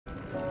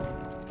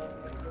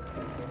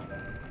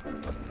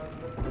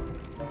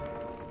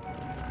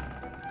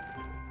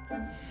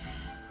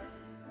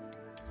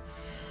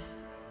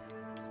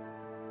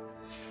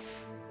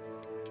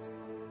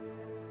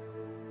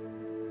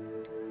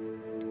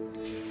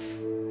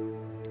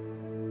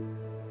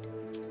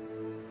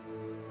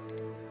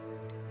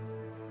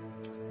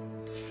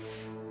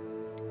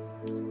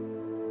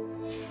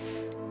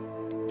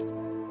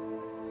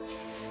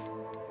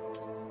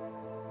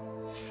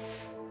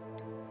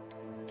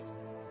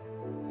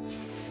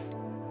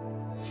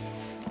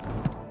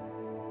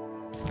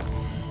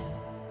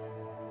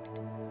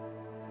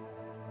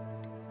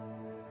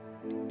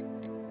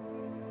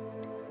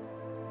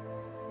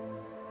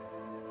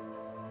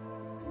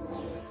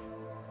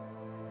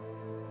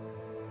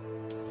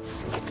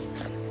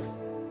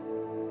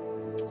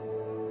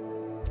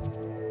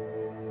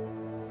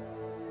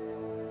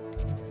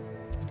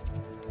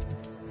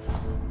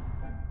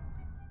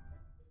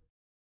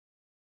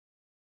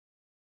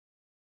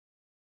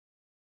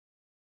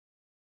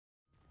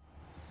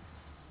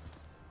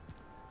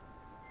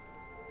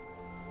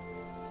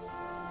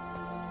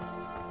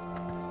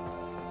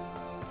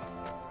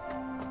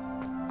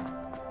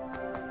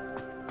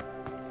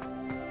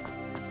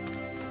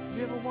Have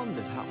you ever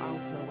wondered how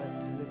Alpna went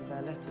to deliver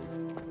their letters?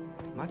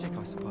 Magic,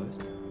 I suppose.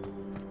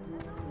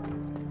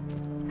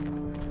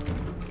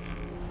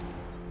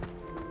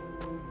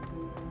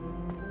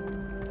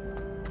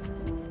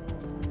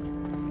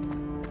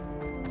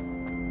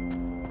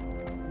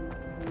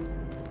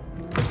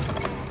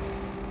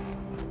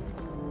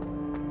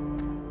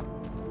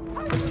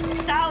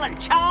 Stolen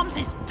charms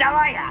is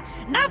dire.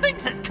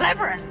 Nothing's as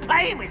clever as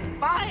playing with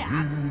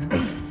fire.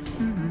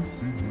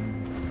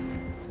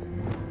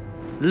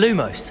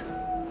 Lumos.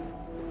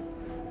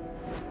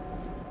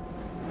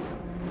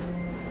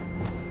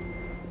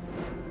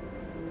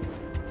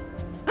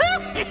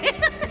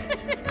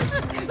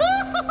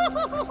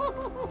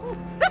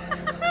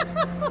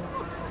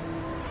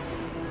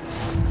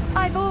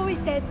 I've always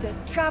said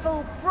that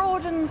travel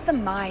broadens the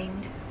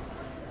mind.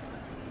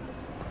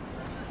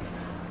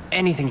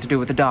 Anything to do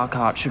with the dark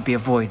art should be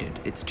avoided.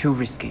 It's too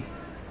risky.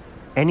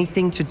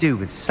 Anything to do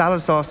with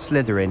Salazar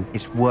Slytherin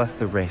is worth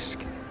the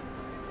risk.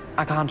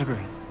 I can't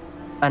agree.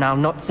 And I'll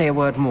not say a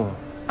word more.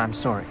 I'm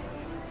sorry.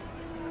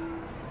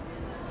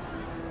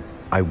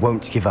 I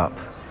won't give up.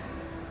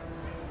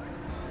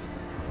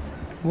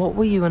 What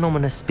were you and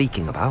Ominous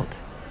speaking about?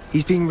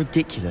 He's being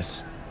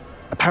ridiculous.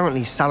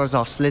 Apparently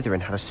Salazar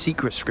Slytherin had a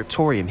secret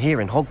scriptorium here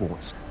in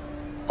Hogwarts.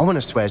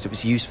 Ominous swears it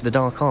was used for the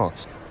dark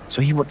arts,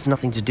 so he wants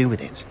nothing to do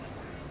with it.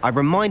 I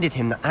reminded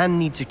him that Anne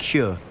needs a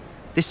cure.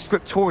 This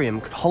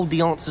scriptorium could hold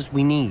the answers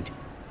we need.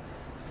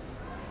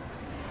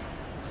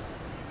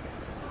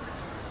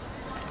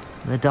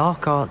 The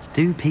dark arts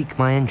do pique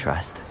my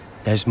interest.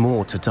 There's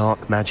more to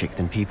dark magic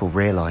than people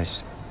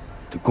realize.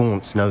 The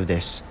Gaunts know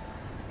this.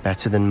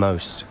 Better than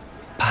most.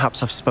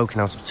 Perhaps I've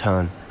spoken out of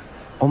turn.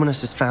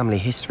 Ominous's family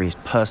history is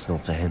personal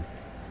to him.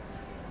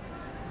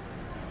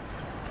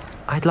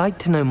 I'd like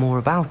to know more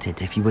about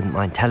it if you wouldn't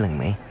mind telling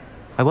me.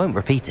 I won't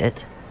repeat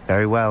it.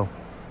 Very well.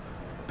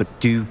 But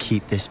do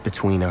keep this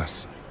between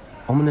us.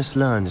 Ominous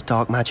learned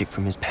dark magic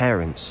from his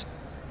parents.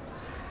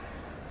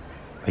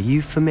 Are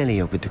you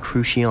familiar with the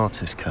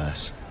Cruciatus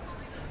Curse?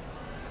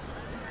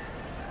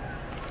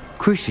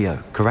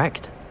 Crucio,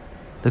 correct?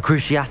 The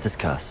Cruciatus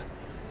Curse.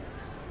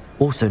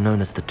 Also known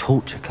as the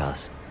Torture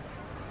Curse.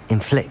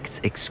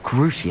 Inflicts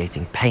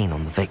excruciating pain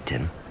on the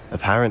victim.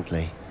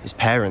 Apparently, his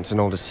parents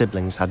and older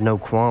siblings had no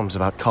qualms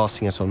about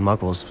casting it on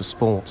muggles for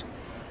sport.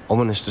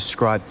 Ominous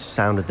described the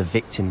sound of the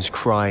victim's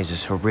cries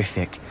as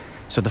horrific,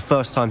 so the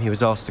first time he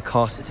was asked to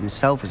cast it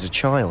himself as a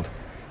child,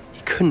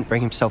 he couldn't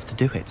bring himself to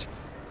do it.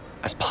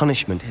 As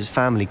punishment, his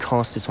family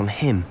cast it on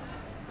him.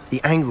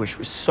 The anguish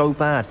was so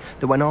bad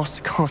that when asked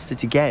to cast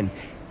it again,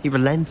 he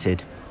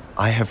relented.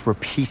 I have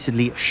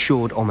repeatedly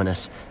assured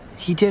Ominous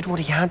that he did what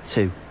he had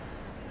to,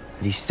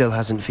 but he still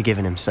hasn't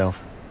forgiven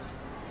himself.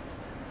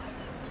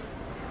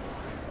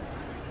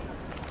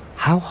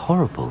 How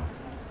horrible.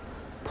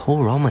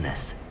 Poor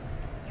Ominous.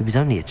 He was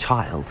only a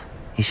child.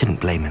 He shouldn't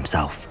blame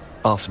himself.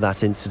 After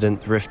that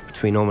incident, the rift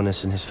between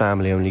Ominous and his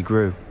family only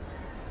grew.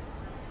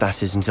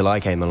 That is until I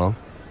came along.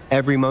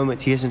 Every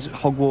moment he isn't at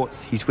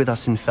Hogwarts, he's with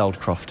us in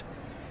Feldcroft.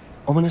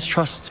 Ominous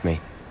trusts me.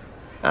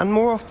 And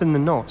more often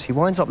than not, he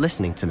winds up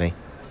listening to me.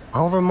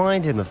 I'll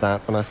remind him of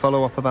that when I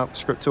follow up about the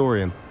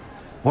scriptorium.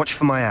 Watch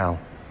for my owl.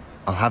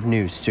 I'll have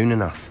news soon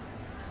enough.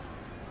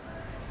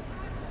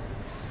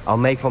 I'll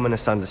make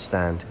Ominous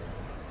understand.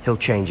 He'll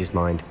change his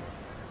mind.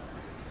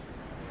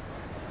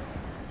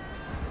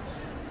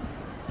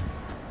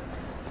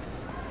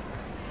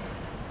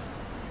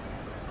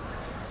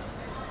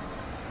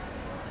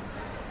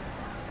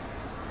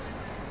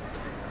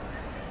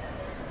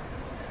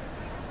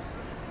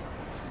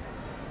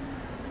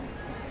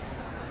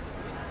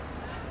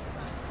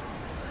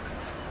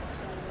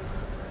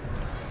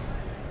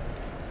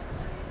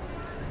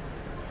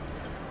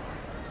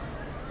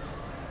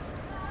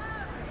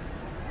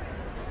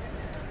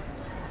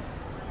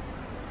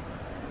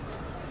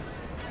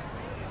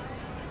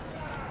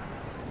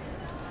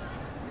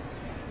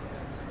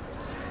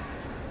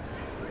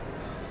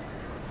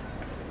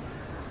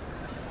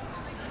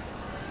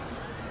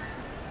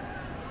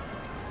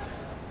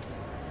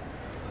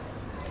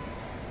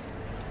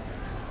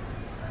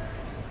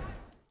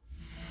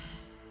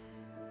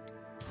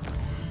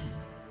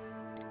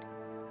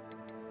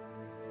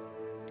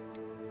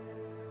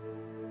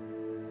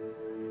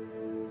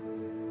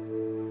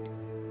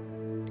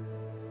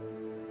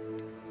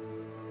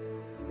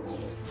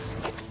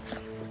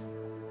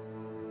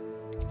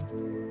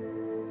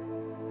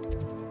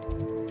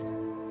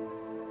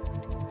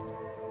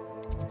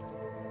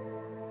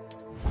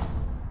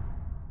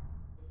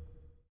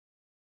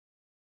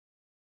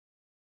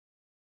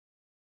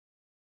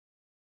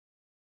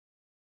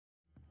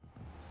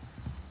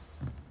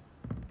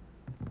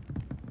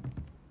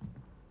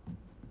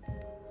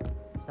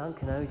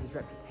 Duncan owes his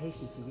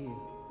reputation to you.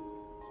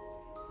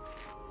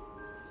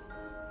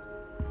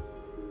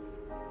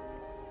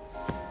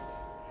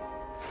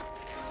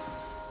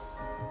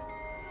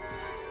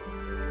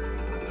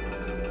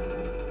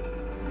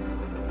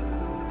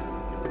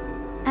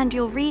 And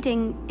your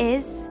reading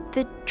is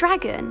the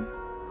dragon.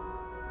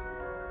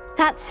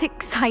 That's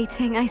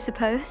exciting, I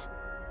suppose.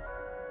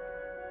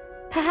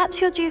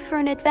 Perhaps you're due for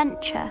an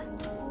adventure.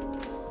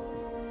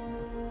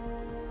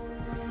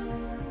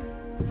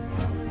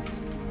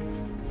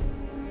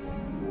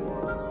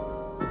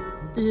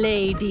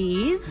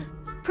 Ladies,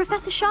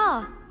 Professor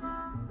Shah.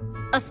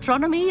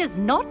 astronomy is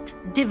not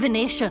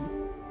divination.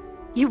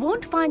 You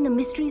won't find the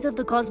mysteries of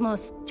the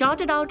cosmos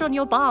charted out on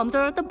your palms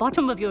or at the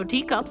bottom of your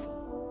teacups.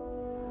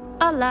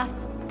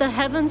 Alas, the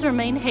heavens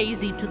remain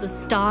hazy to the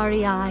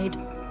starry-eyed.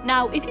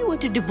 Now, if you were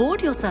to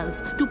devote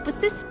yourselves to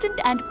persistent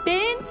and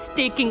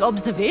painstaking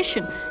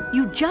observation,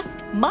 you just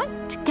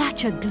might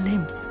catch a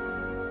glimpse.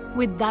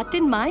 With that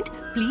in mind,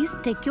 please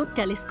take your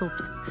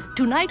telescopes.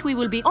 Tonight we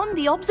will be on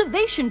the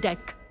observation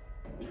deck.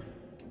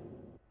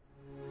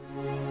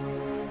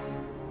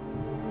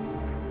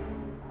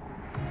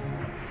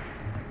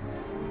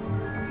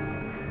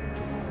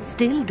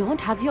 Still don't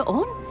have your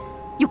own?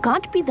 You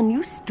can't be the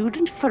new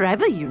student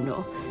forever, you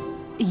know.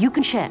 You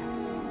can share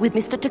with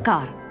Mr.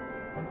 Takar.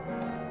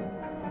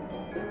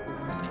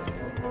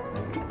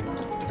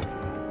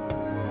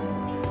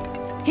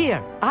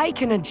 Here, I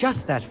can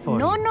adjust that for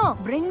you. No,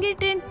 bring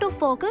it into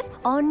focus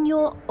on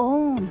your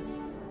own.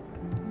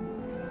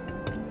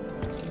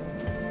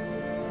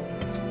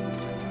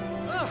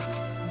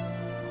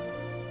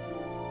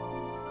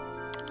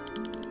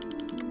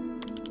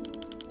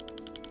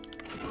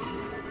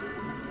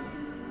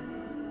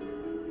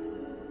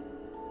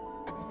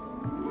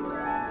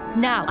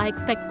 Now, I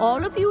expect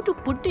all of you to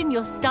put in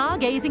your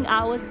stargazing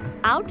hours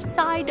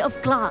outside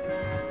of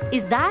class.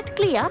 Is that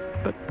clear?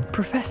 But,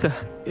 Professor,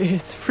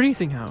 it's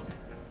freezing out.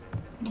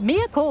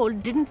 Mere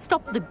cold didn't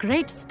stop the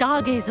great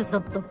stargazers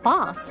of the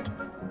past.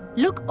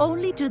 Look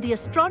only to the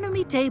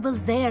astronomy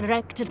tables they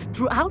erected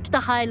throughout the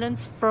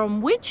highlands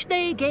from which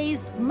they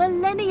gazed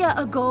millennia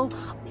ago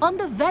on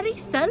the very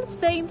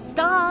self-same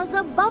stars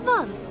above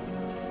us.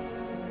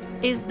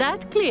 Is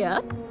that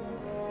clear?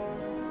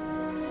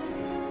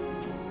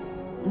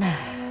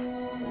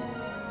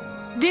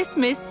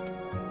 Dismissed.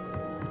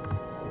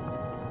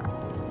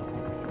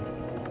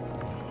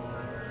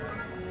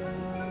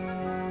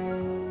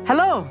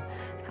 Hello.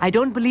 I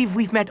don't believe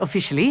we've met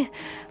officially.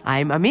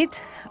 I'm Amit.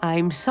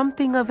 I'm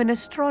something of an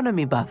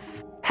astronomy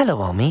buff. Hello,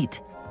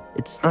 Amit.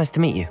 It's nice to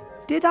meet you.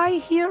 Did I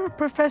hear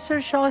Professor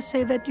Shaw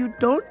say that you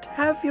don't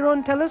have your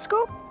own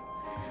telescope?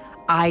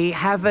 I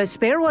have a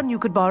spare one you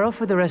could borrow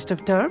for the rest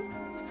of term.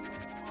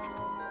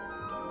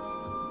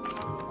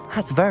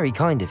 That's very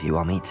kind of you,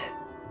 Amit.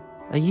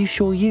 Are you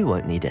sure you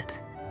won't need it?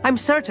 I'm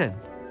certain.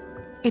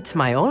 It's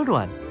my old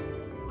one.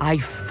 I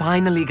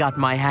finally got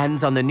my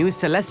hands on the new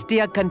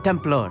Celestia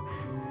Contemplor.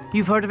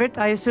 You've heard of it,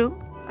 I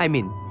assume? I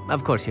mean,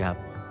 of course you have.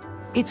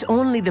 It's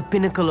only the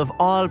pinnacle of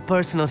all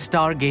personal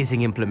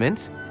stargazing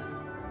implements.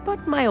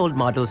 But my old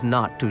model's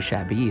not too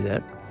shabby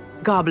either.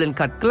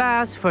 Goblin-cut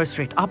glass,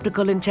 first-rate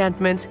optical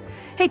enchantments.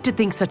 Hate to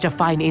think such a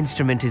fine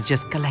instrument is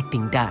just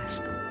collecting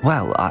dust.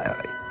 Well,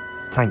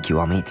 thank you,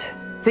 Amit.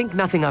 Think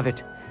nothing of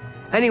it.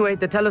 Anyway,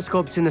 the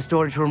telescope's in the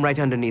storage room right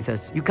underneath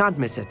us. You can't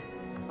miss it.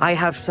 I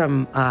have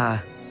some,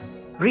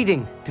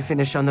 reading to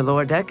finish on the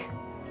lower deck.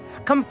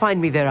 Come find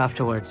me there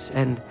afterwards,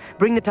 and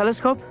bring the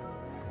telescope.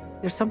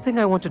 There's something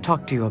I want to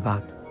talk to you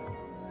about.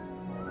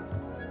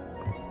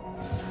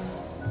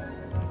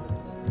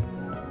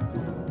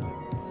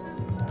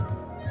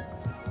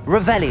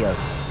 Revelio.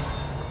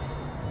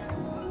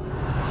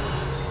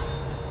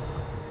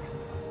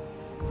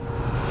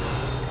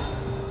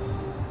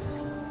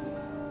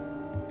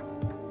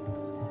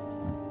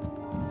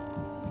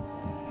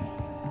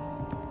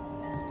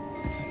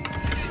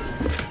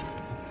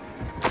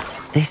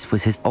 This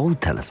was his old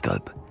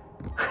telescope.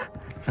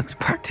 Looks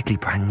practically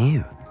brand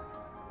new.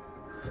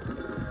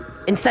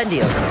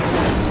 Incendio!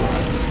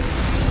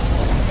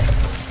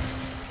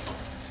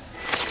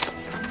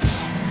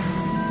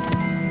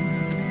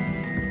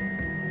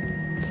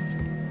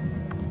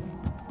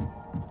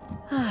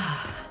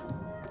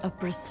 A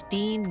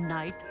pristine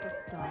night for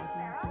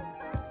stargazing.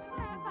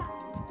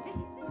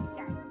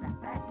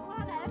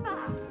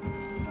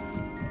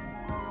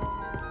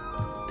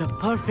 The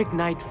perfect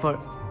night for...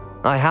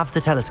 I have the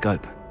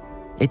telescope.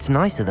 It's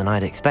nicer than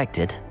I'd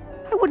expected.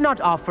 I would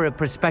not offer a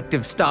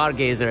prospective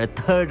stargazer a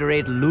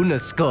third-rate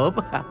lunoscope.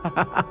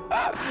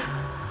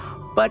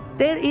 But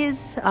there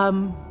is,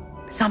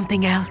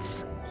 something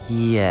else.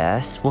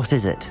 Yes, what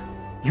is it?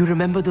 You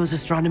remember those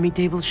astronomy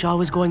tables Shaw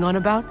was going on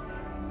about?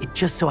 It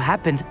just so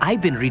happens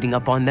I've been reading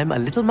up on them a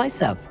little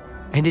myself.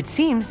 And it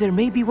seems there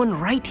may be one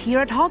right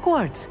here at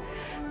Hogwarts.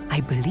 I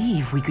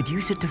believe we could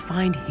use it to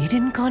find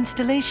hidden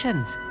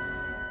constellations.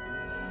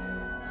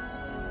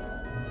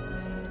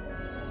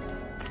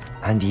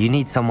 And you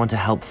need someone to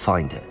help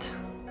find it.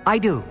 I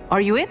do.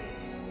 Are you in?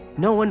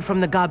 No one from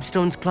the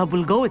Gobstones Club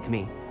will go with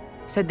me.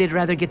 said they'd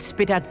rather get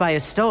spit at by a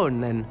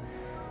stone than...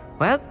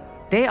 Well,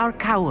 they are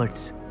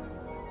cowards.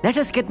 Let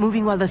us get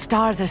moving while the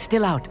stars are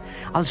still out.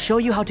 I'll show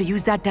you how to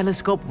use that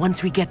telescope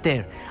once we get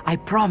there. I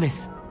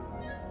promise.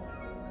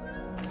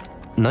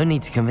 No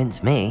need to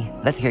convince me.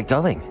 Let's get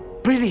going.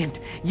 Brilliant.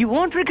 You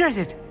won't regret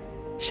it.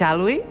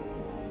 Shall we?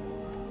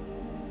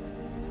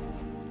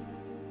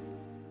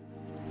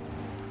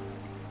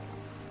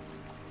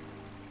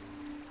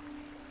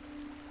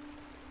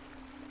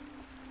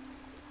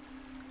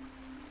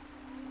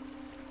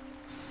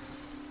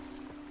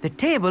 The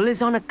table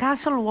is on a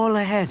castle wall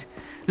ahead.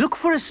 Look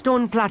for a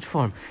stone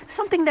platform,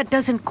 something that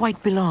doesn't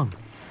quite belong.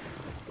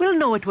 We'll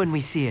know it when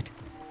we see it.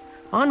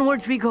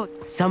 Onwards we go.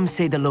 Some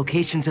say the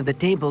locations of the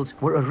tables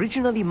were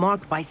originally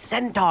marked by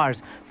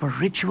centaurs for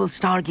ritual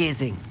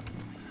stargazing.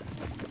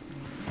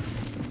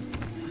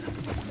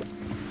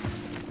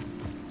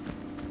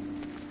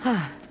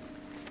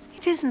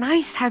 It is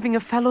nice having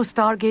a fellow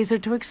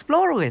stargazer to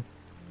explore with.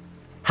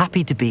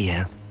 Happy to be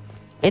here.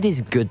 It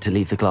is good to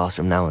leave the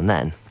classroom now and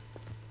then.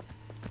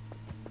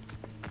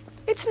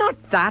 It's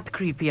not that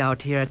creepy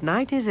out here at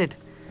night, is it?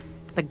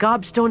 The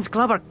Gobstones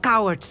Club are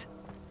cowards.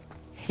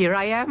 Here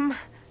I am,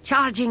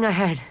 charging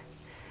ahead.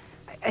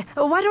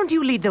 Why don't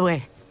you lead the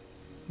way?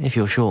 If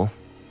you're sure.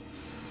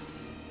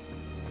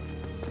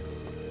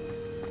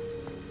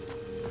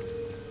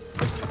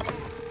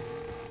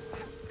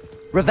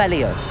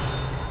 Revelio.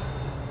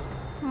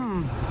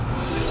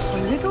 A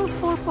little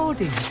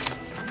foreboding.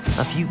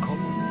 A few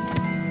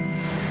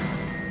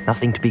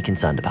Nothing to be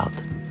concerned about.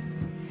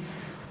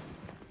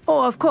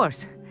 Oh, of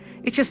course.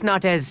 It's just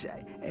not as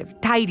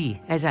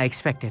tidy as I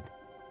expected.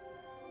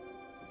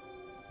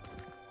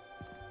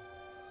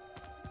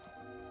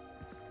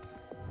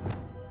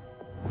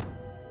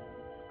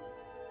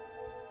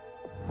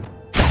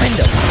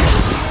 Window.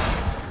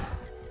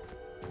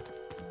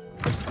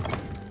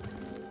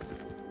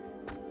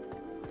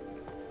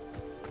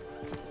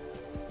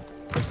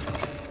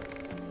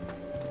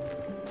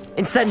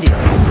 Incendio.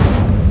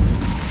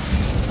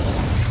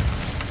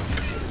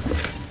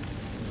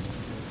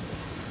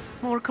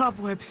 More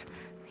cobwebs.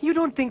 You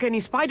don't think any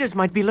spiders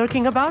might be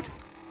lurking about?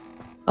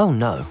 Oh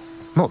no,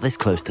 not this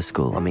close to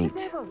school,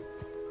 Amit.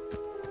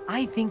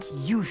 I think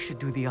you should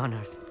do the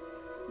honors.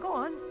 Go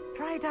on,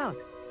 try it out.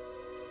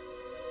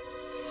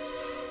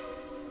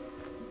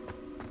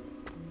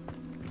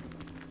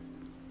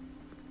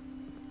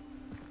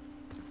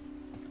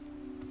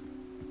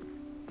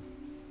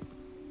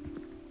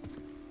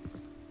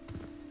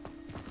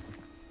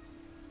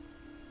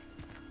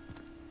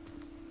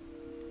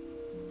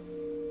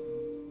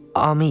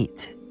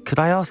 Amit, could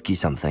I ask you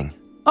something?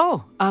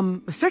 Oh,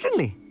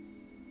 certainly.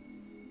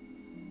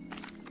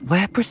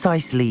 Where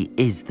precisely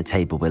is the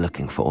table we're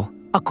looking for?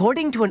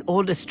 According to an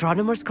old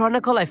astronomer's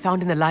chronicle I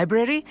found in the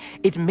library,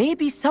 it may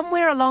be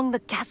somewhere along the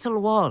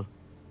castle wall.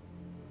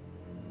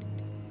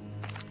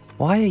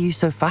 Why are you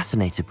so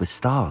fascinated with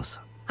stars?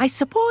 I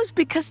suppose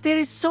because there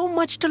is so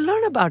much to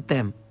learn about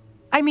them.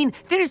 I mean,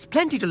 there is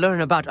plenty to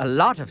learn about a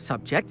lot of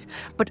subjects,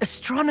 but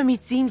astronomy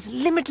seems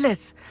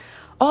limitless.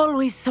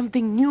 Always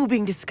something new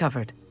being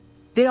discovered.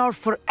 They are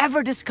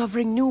forever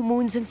discovering new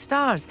moons and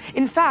stars.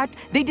 In fact,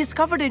 they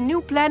discovered a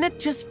new planet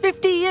just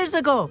 50 years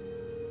ago.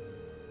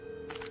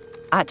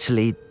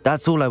 Actually,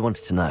 that's all I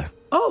wanted to know.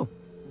 Oh,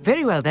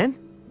 very well then.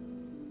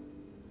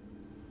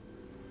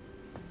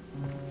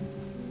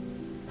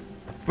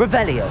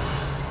 Revelio.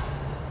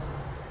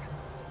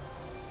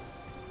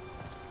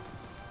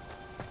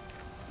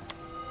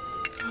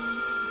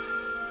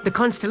 The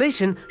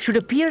constellation should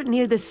appear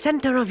near the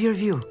center of your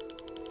view.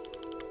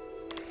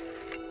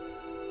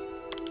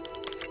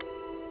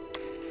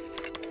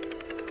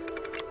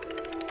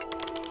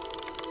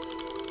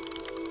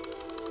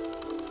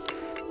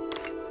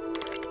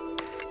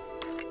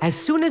 As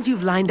soon as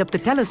you've lined up the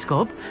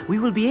telescope, we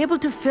will be able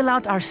to fill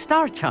out our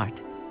star chart.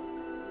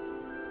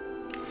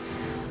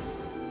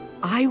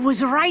 I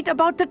was right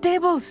about the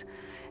tables.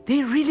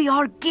 They really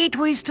are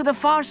gateways to the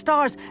far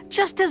stars,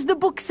 just as the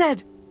book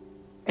said.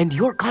 And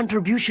your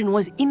contribution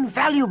was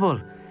invaluable.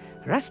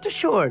 Rest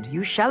assured,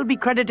 you shall be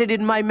credited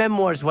in my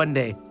memoirs one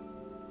day.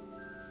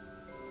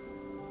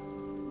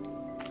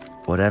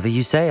 Whatever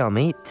you say,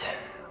 Amit.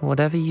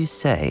 Whatever you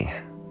say.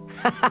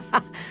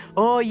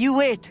 Oh, you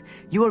wait.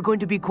 You are going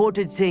to be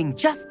quoted saying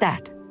just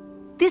that.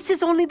 This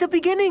is only the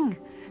beginning.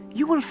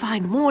 You will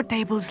find more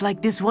tables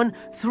like this one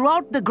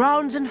throughout the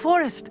grounds and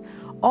forest,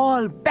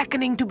 all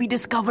beckoning to be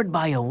discovered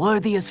by a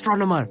worthy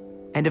astronomer.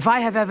 And if I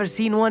have ever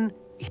seen one,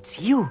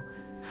 it's you.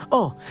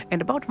 Oh, and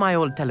about my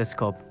old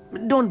telescope,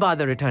 don't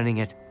bother returning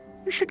it.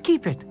 You should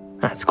keep it.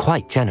 That's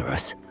quite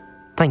generous.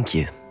 Thank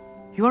you.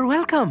 You are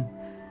welcome.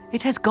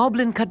 It has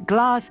goblin-cut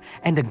glass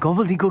and a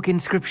gobbledygook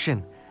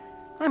inscription.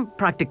 I'm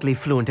practically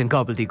fluent in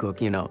gobbledygook,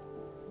 you know.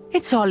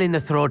 It's all in the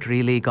throat,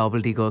 really,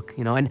 gobbledygook,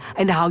 you know,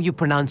 and how you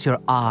pronounce your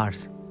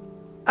R's.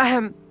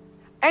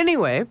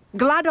 Anyway,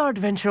 glad our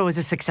adventure was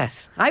a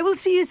success. I will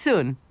see you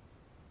soon.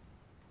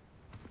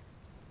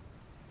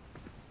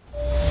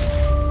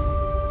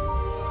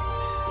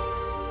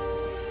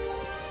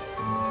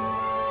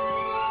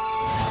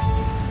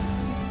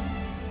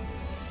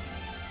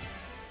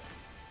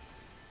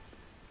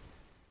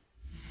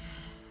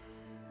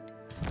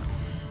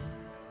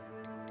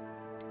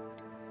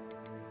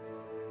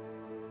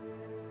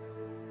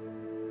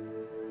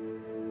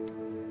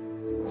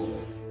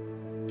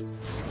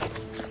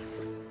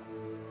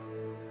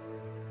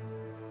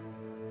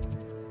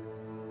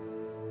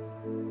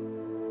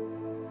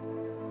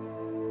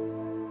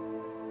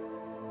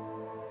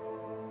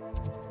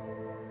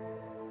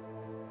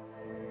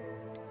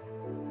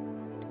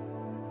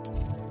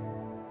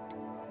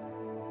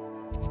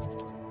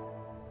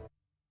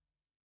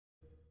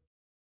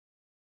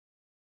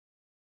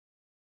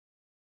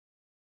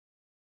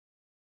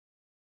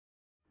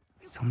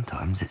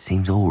 Sometimes it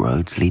seems all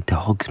roads lead to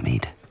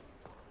Hogsmeade.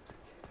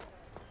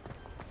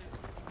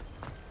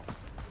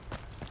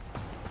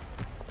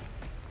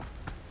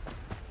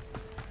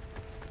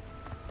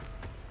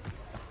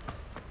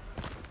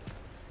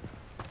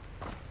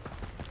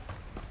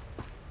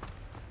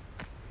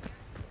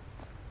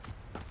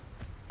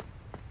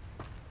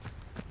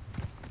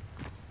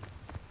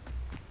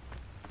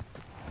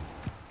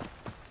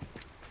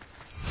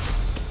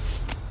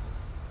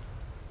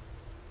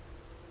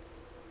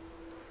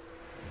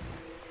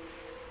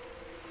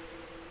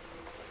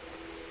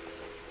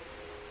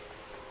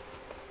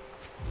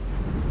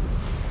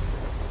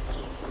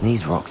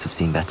 These rocks have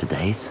seen better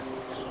days.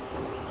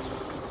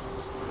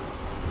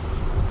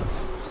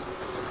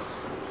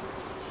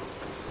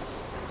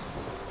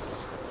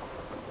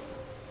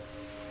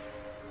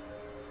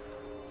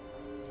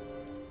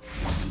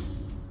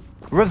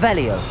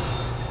 Revelio.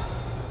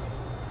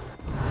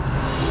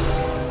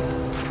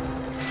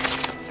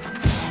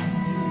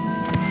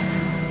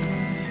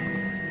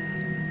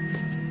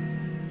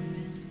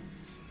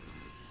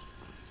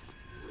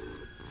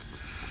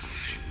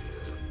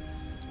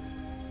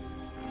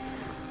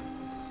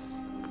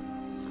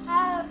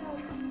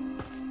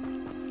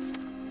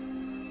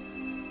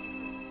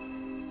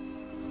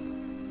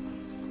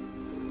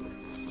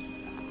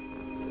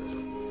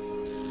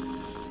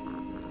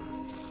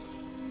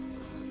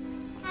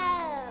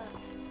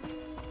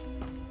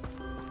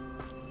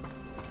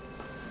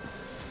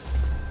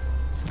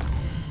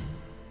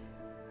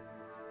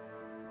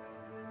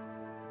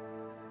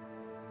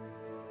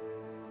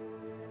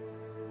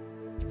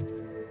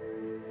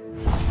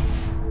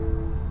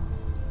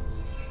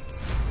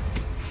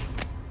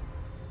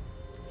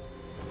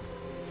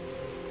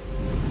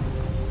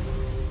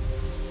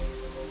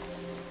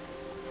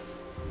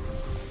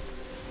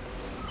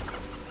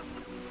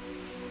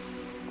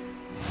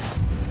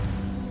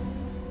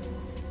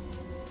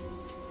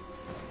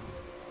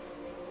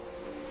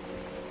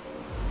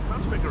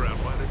 Figure out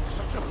why there's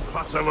such a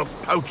fuss over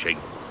poaching.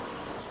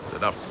 There's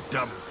enough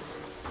dumb. This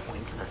is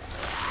pointless.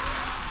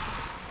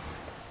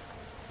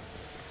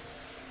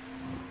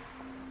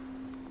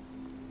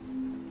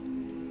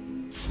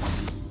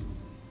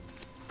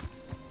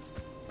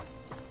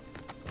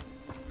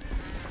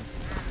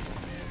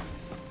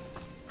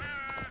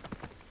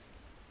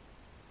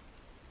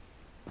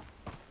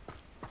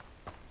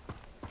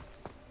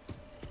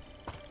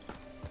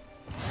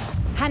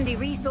 Handy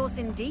resource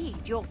indeed,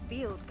 your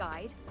field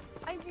guide.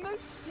 I'm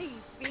most pleased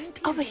to be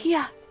included. Over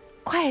here,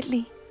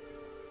 quietly.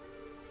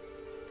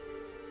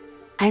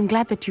 I'm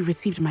glad that you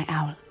received my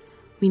owl.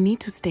 We need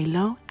to stay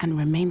low and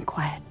remain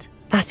quiet.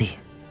 Natty,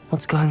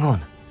 what's going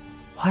on?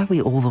 Why are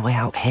we all the way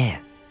out here?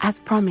 As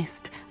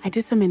promised, I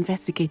did some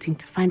investigating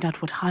to find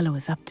out what Harlow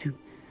is up to.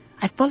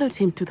 I followed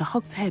him to the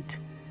Hog's Head.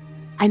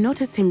 I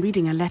noticed him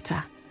reading a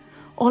letter.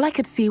 All I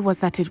could see was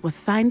that it was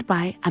signed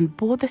by and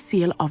bore the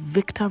seal of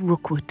Victor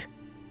Rookwood.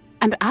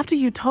 And after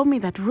you told me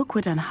that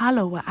Rookwood and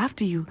Harlow were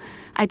after you,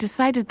 I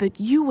decided that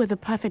you were the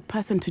perfect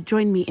person to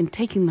join me in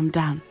taking them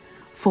down.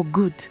 For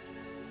good.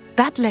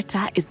 That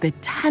letter is the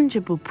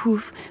tangible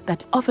proof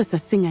that Officer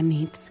Singer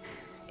needs.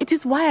 It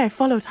is why I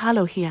followed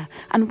Harlow here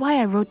and why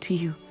I wrote to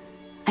you.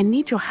 I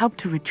need your help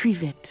to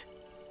retrieve it.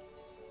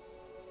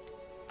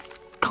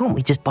 Can't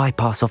we just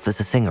bypass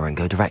Officer Singer and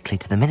go directly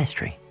to the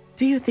Ministry?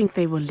 Do you think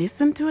they will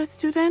listen to a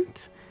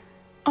student?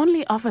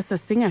 Only Officer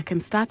Singer can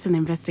start an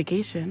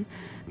investigation.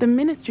 The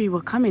Ministry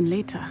will come in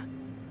later.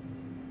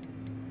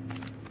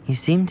 You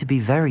seem to be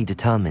very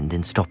determined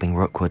in stopping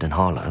Rookwood and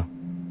Harlow.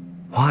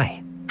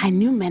 Why? I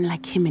knew men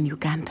like him in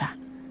Uganda.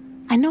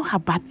 I know how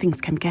bad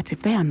things can get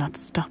if they are not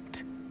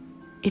stopped.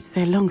 It's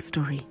a long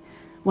story,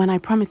 one I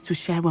promise to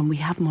share when we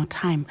have more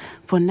time.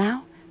 For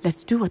now,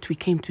 let's do what we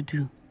came to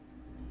do.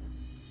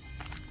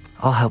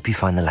 I'll help you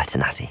find the letter,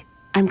 Natty.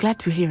 I'm glad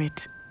to hear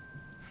it.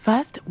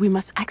 First, we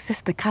must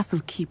access the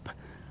castle keep.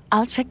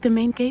 I'll check the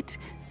main gate,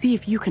 see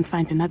if you can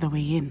find another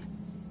way in.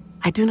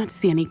 I do not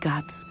see any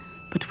guards,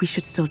 but we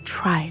should still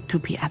try to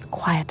be as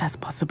quiet as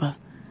possible.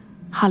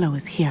 Harlow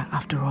is here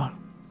after all.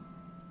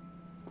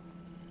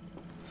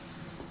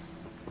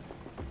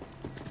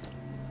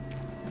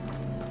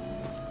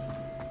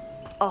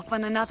 Off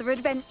on another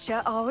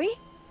adventure, are we?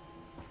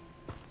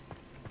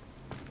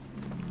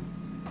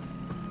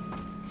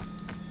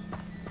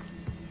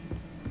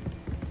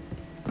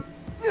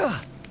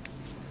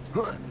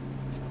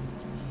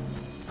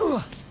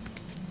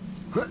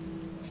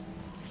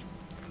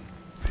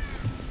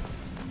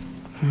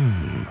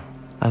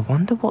 I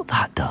wonder what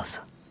that does.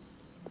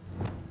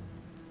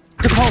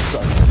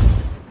 Depulso!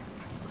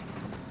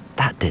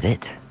 That did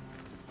it.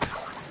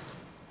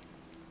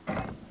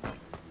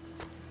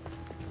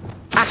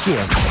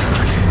 Accio!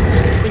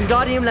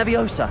 Wingardium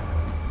Leviosa!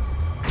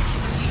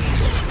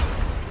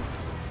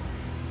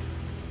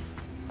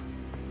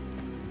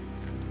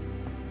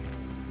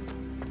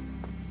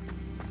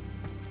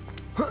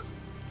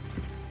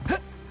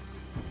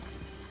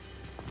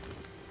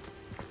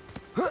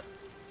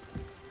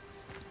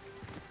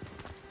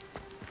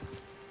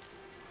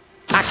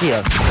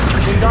 Accio!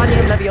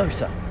 Wingardium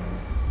Leviosa!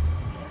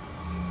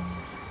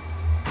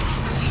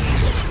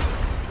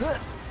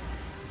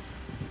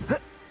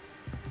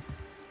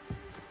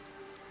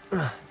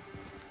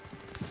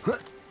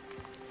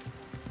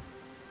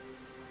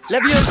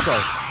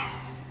 Levioso!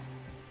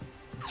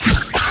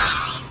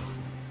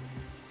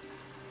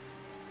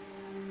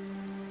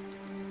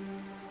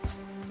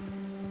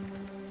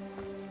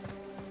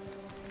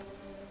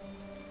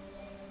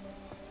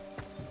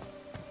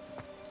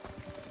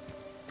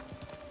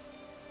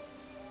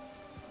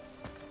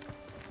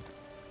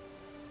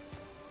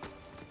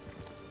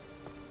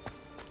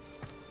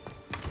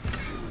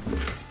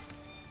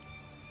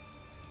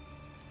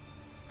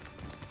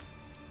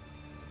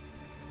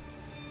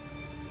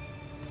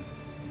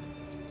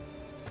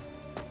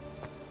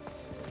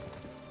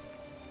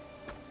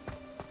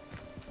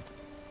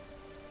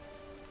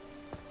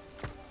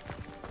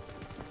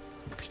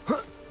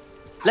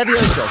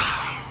 Levioso!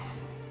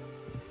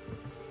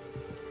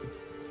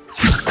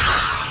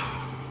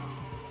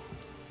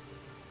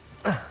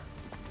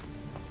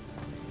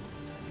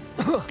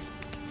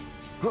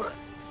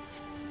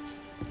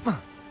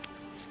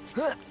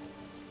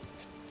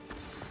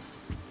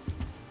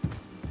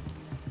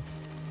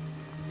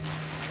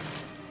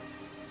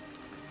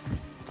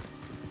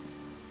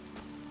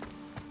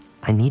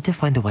 I need to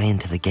find a way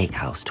into the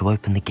gatehouse to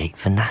open the gate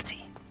for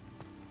Natty.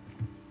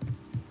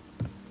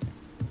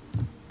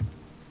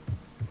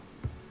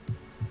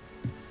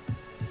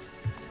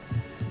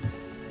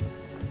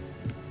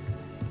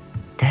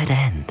 Dead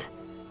end.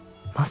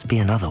 Must be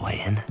another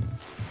way in.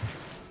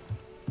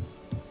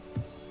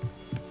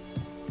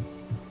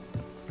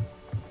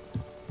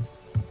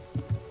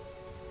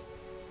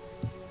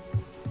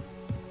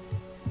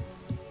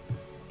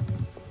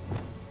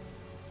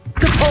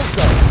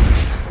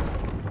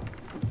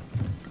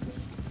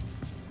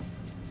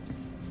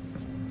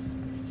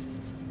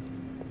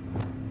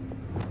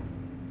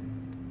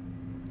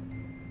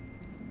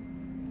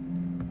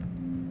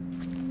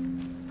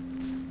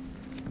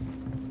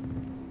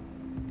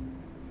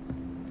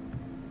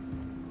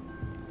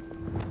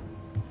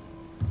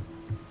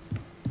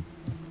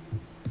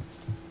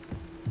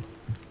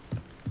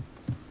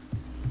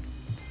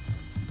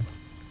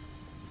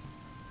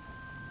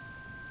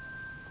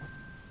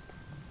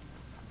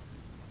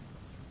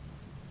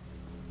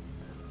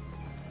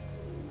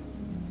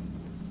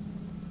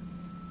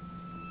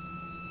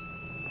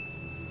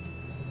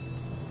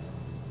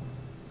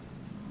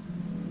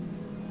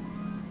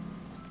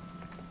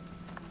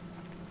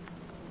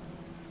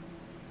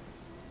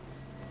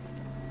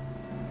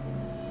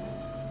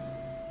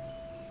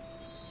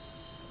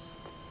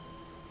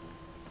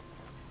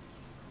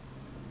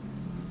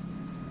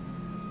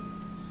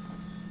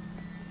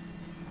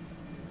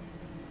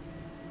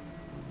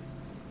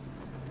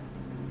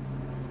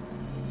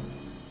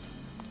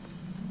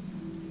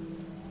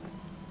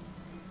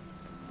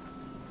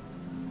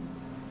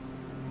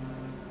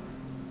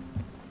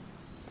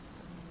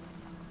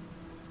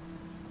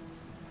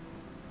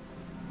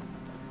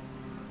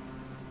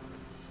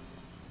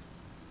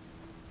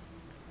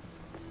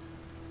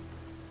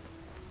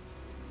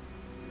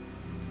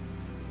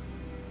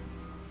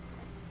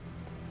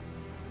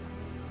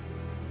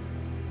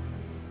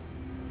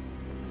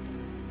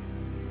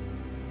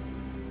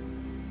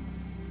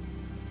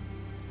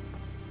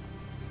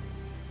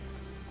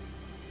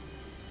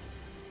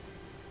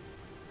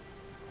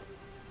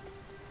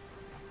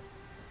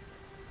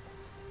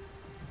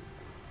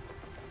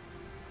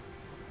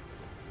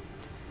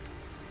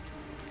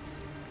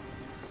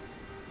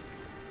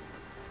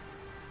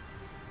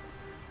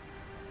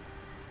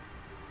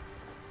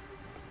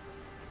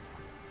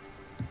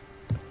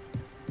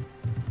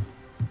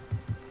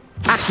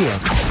 Accio!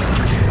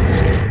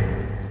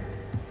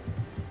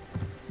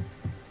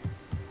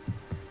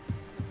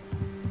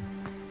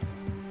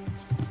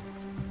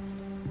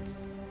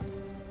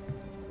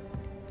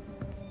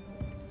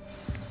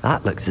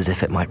 That looks as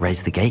if it might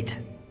raise the gate.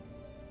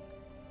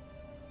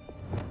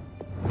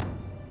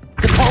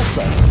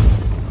 Depulso!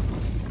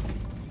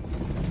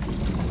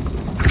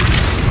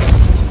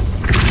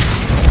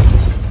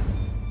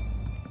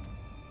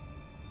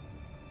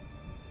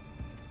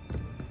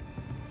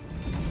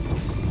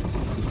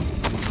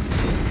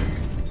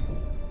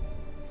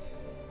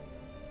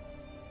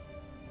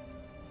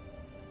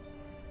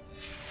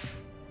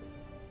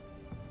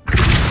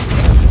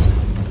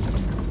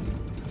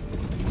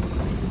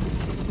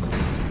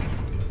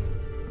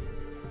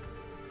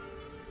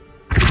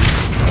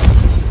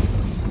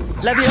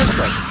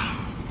 Levioso!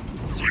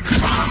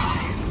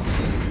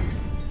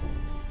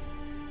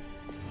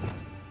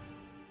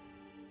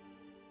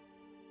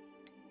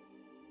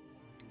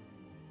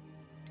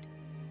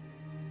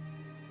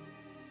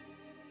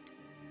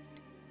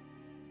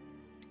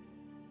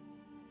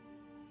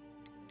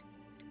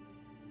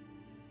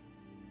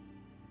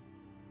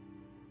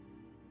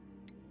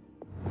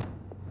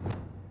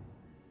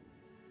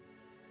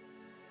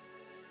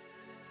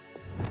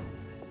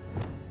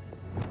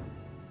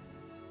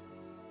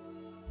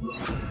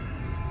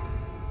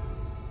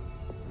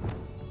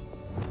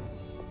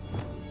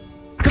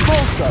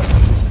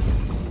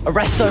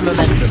 Arresto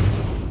momentum.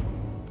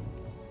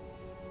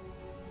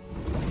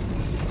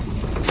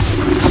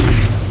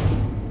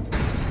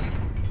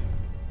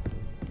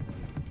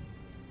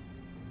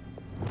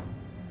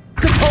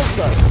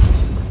 Depulso!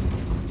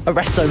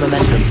 Arresto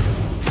momentum.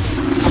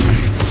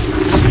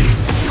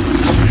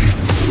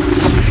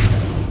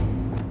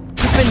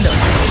 Defender.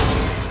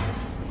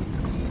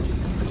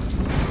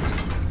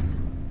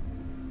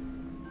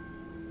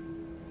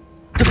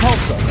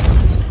 Depulso.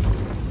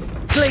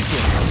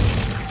 Glacier.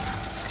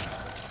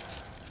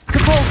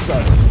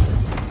 Depulso.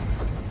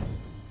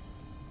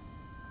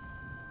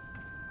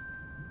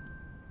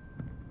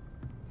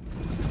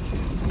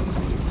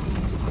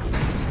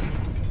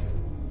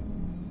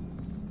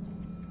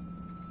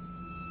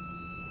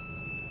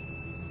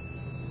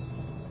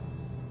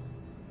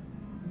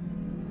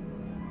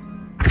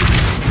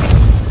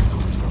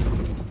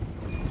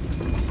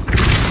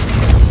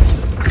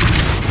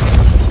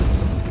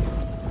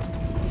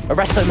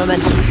 Arresto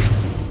momentum.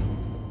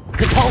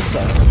 Depulso.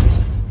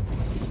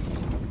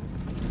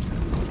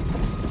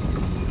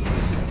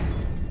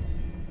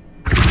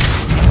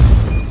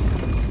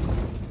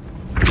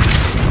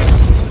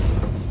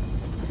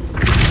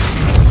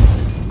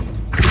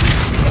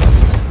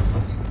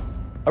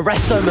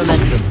 Arresto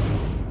momentum.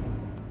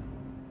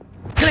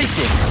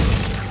 Glacius.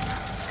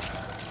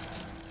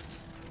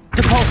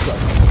 Depulso.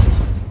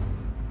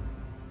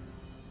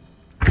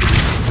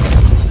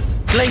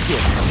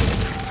 Glacius.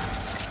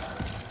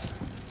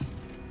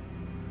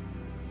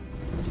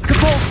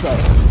 Depulso.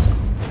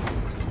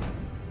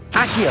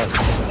 Accio.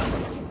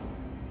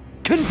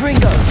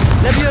 Confringo.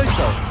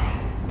 Levioso.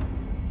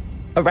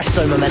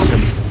 Arresto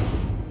momentum.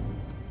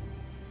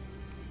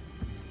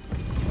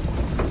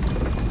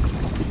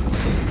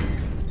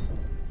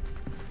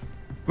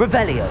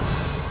 Revelio.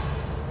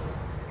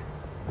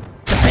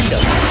 Defendo.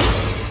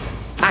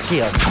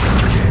 Accio.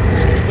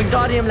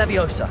 Wingardium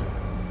Leviosa.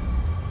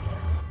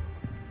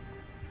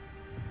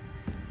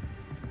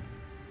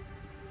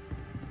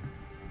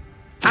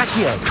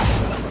 Accio.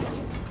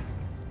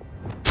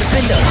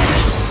 Defendo.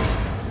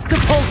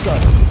 Depulso.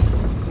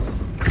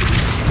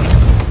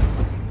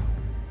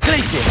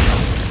 Glacius.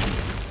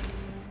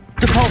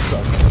 Depulso.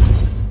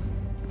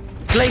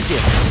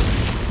 Glacius.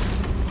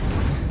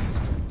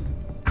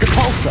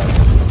 Depulso.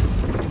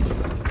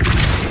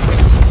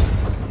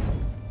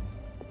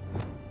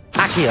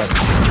 Accio.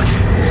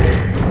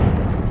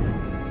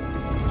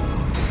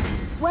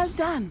 Well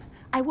done.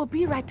 I will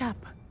be right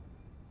up.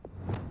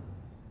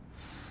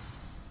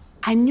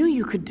 I knew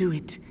you could do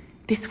it.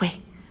 This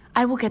way.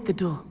 I will get the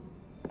door.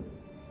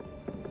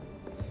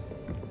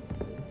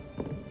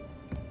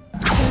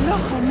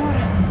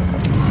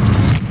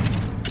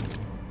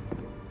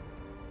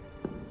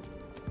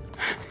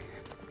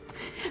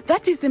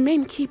 That is the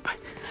main keep.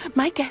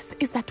 My guess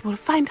is that we'll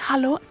find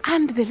Hallow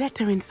and the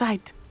letter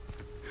inside.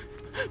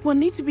 We'll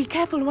need to be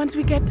careful once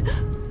we get...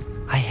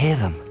 I hear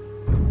them.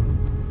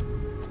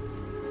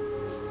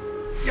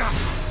 Yeah,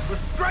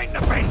 restrain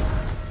the beast!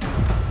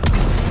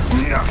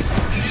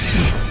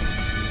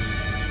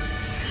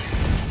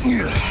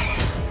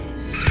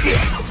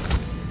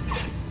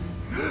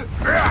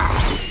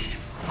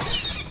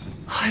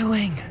 High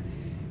Wing.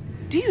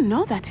 Do you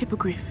know that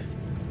hippogriff?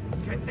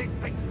 Get this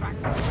thing back.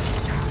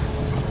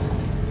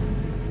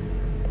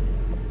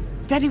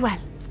 Very well.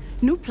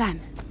 New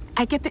plan.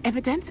 I get the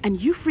evidence and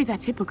you free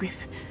that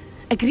hippogriff.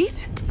 Agreed?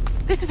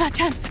 This is our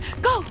chance.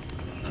 Go!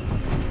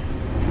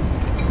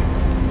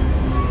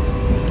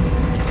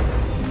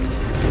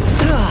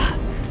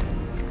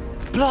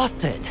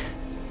 Blasted!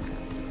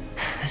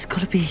 There's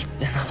gotta be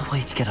another way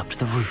to get up to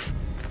the roof.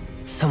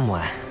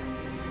 Somewhere.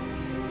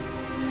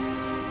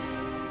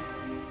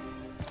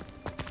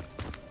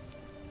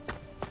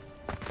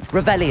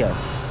 Revelio.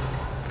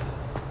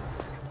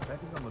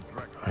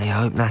 I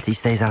hope Natty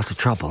stays out of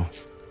trouble.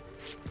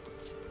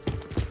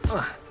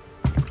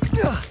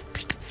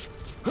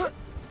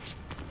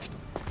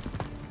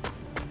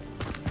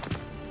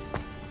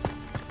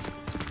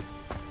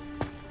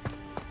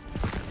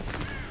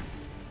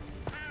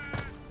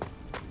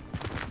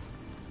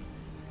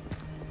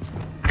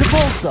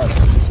 Depulso.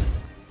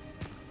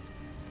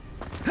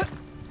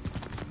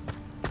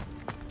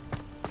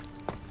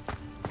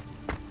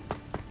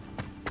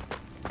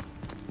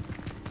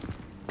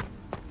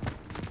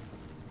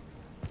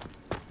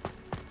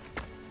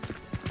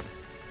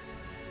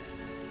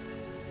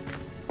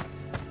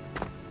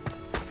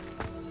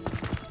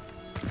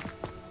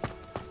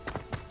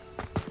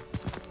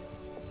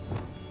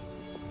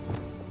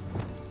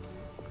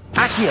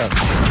 Accio.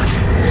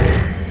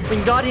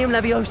 Wingardium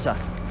Leviosa.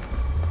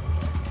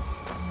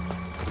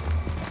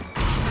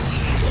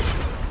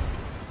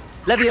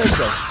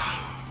 Levioso.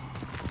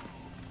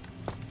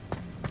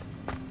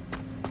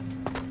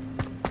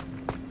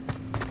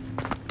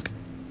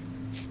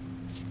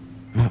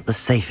 Not the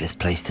safest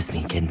place to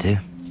sneak into.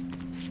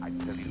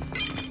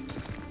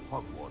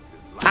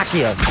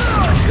 Accio.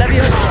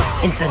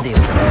 Leviosa. Incendio.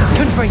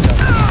 Confringo.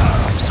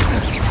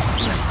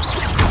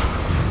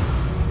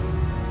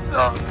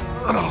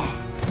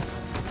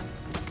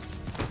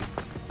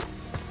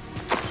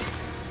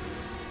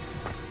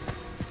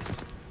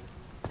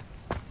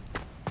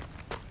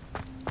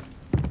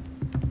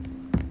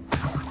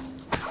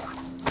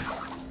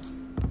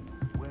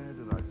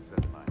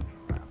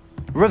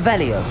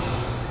 Revelio.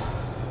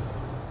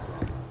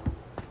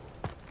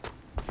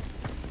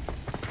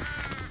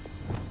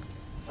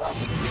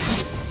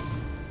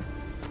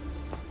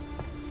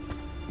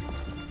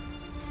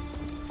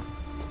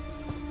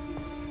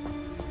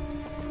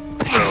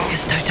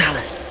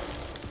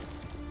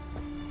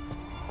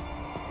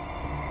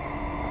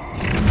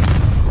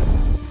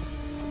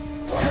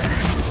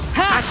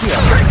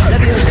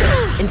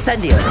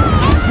 Incendio!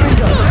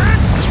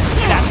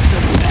 That's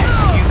the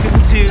best you can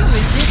do,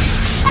 is it?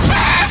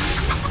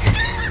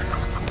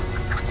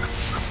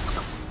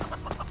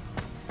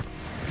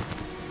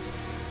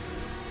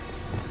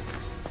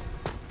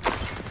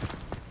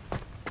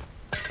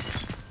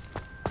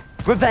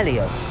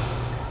 Revelio.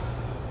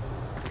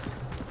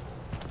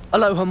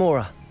 Aloha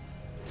Mora.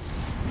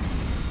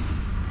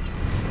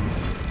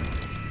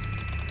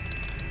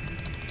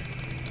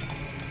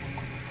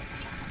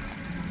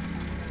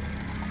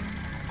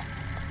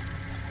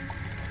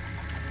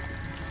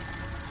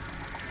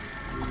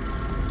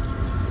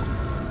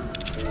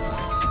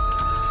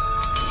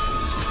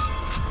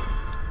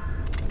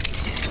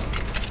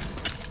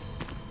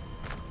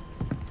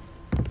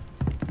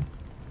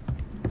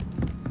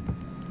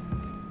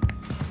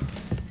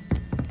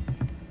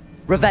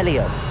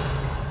 Revelio.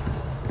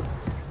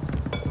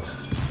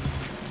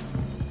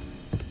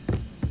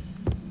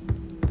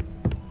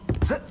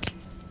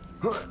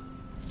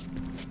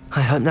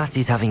 I hope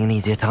Natty's having an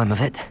easier time of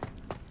it.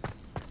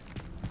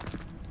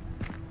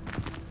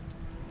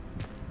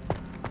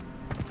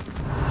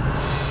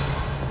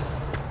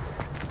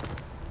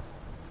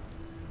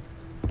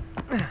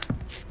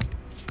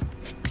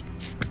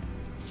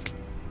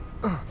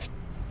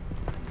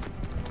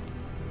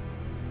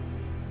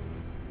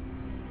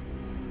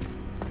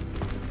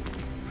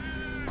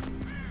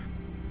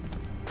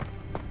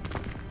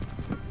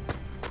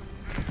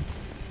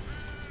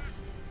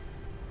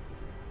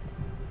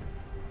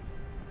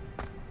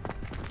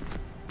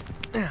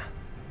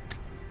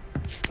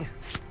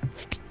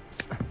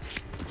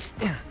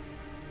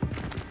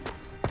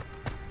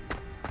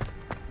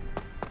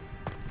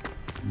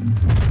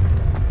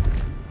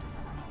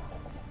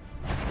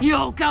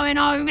 You're going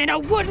home in a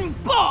wooden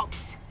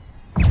box!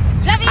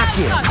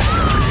 Accio!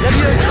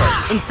 Levioso!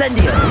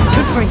 Incendio!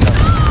 Confringo!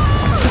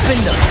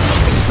 Defendo!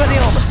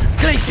 Expelliarmus!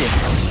 Glacius!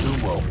 Who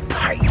will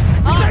pay?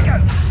 Protego!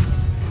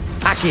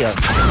 Accio!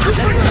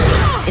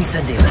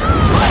 Incendio!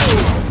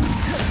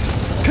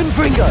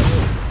 Confringo!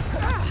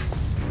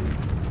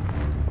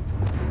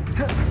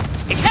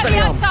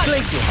 Expelliarmus!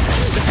 Glacius!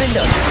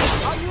 Defendo!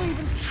 Are you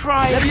even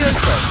trying?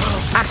 Levioso!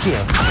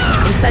 Accio!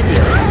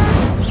 Incendio!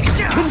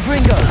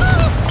 Confringo!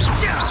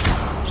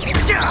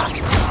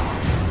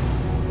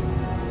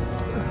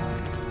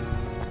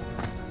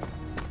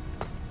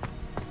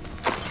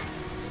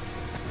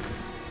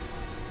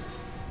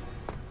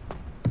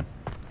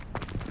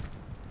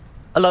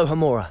 Aloha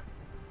Mora.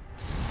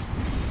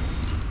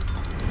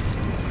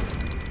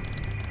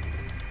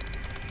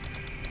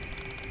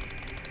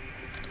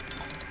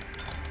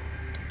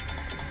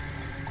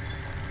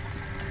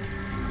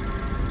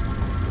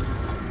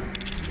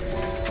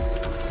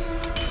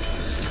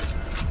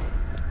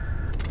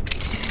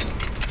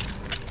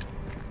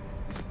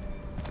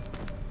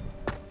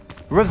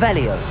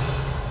 Revelio.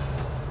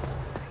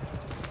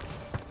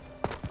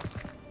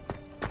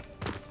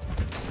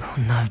 Oh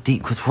no,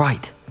 Deke was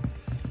right.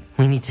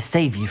 We need to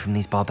save you from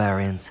these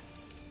barbarians.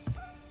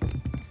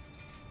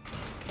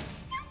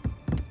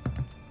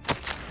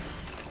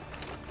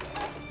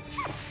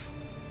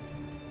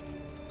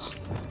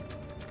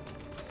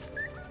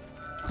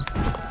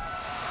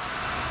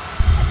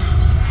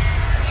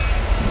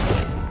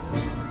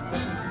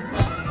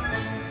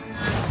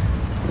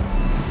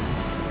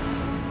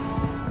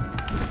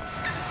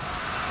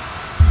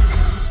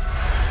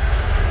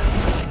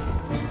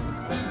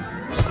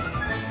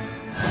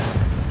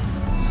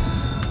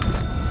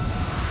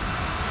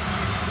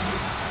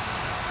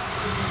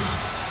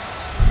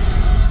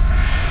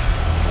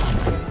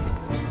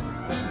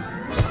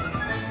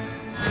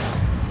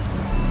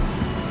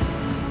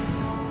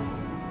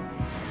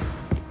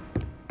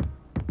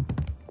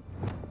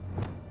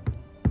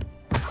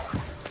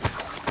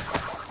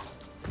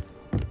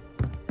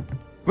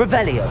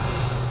 Revelio.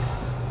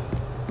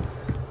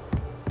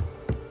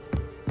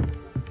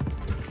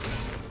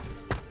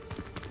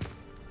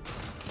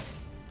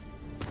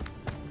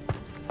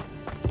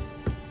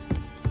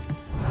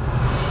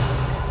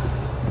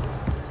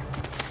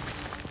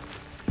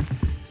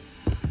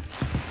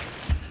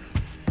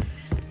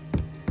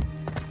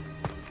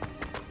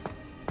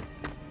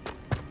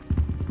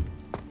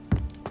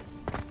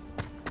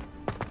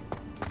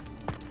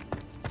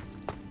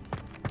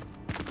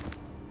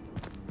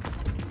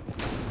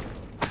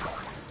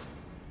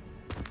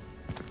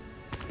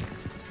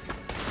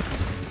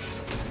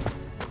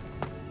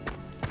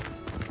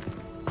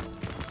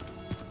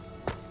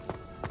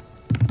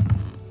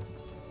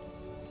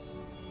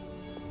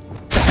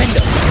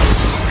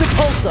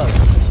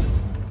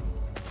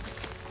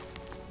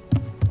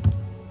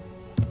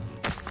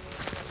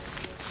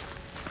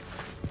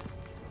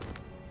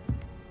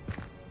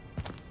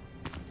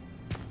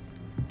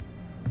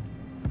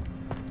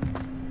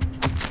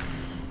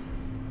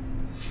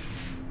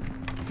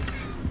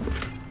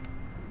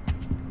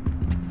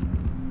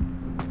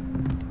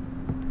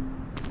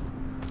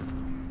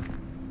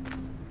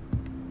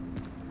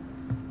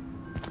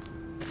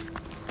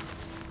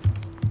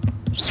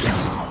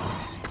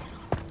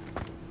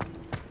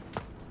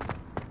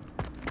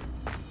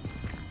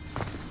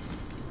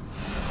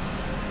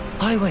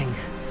 Highwing.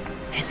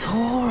 It's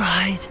all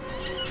right.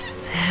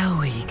 There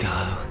we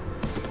go.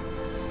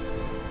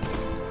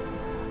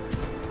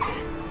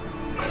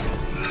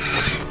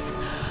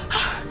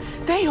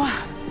 There you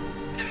are.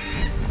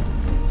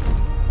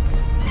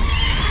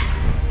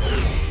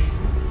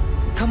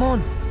 Come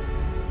on.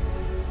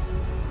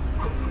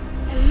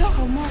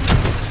 Hello, Mom.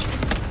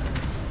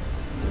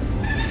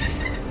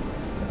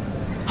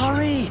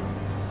 Hurry!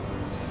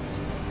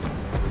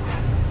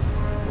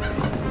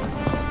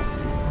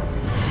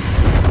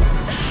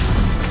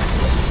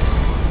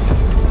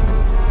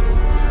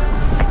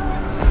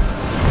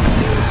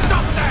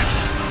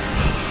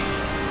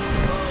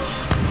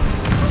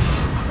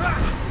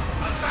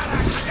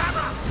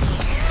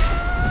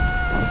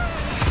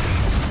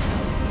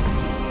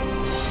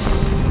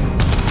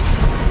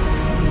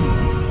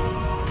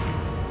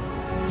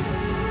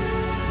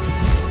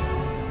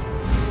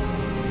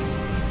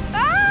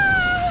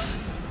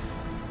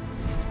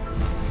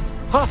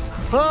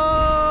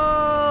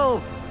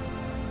 Oh!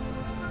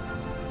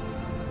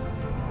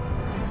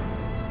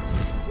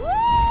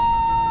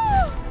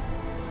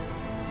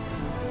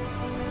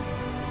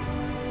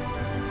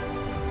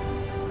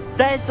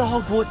 There's the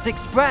Hogwarts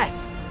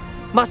Express.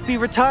 Must be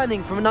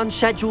returning from an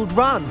unscheduled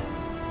run.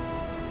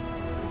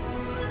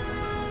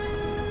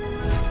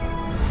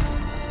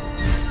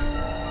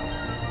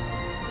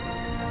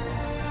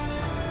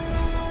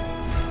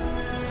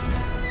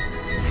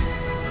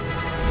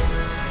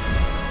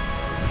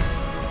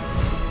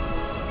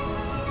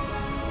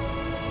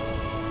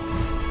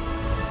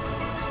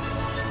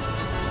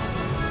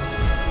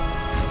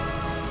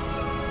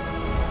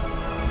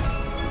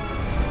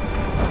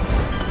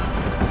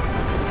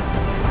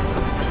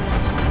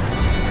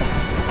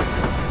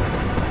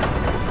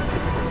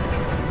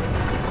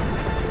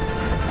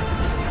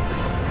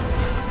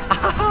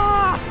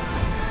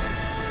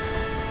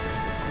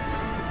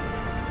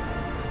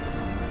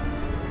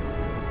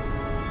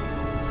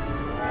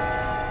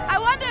 I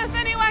wonder if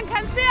anyone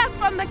can see us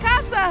from the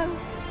castle.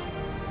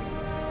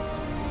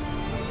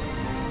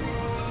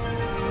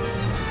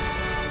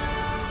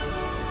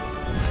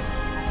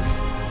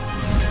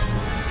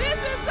 This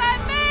is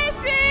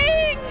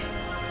amazing!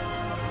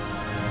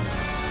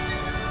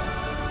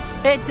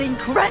 It's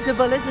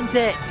incredible, isn't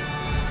it?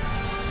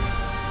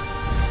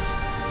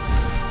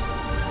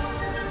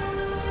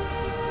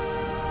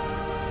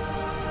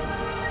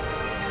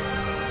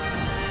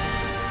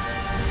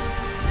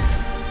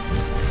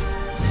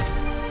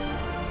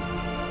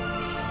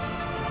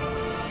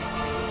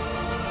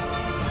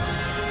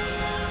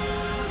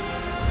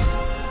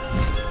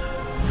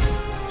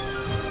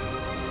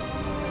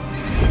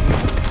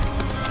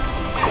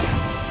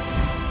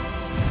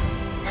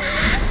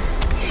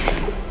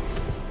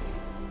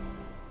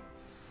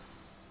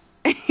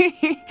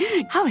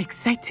 How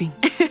exciting.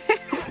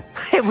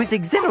 It was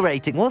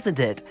exhilarating, wasn't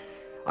it?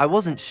 I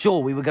wasn't sure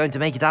we were going to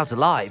make it out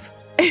alive.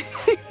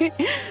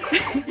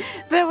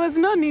 There was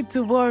no need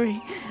to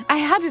worry. I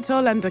had it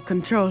all under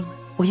control.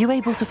 Were you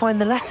able to find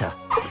the letter?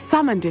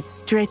 Summoned it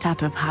straight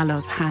out of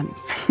Hallow's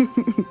hands.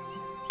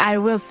 I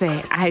will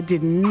say, I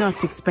did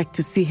not expect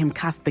to see him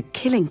cast the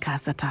killing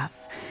curse at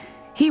us.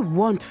 He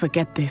won't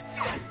forget this.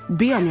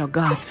 Be on your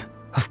guard.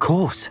 Of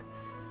course.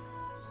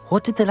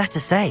 What did the letter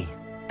say?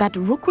 That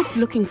Rookwood's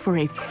looking for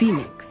a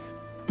phoenix.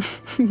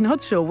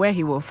 Not sure where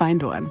he will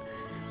find one.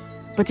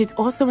 But it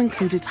also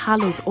included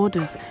Hallow's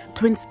orders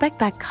to inspect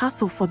that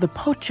castle for the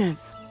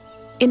poachers.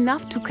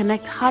 Enough to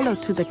connect Hallow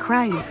to the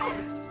crimes.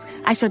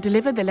 I shall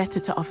deliver the letter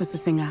to Officer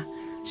Singer.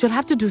 She'll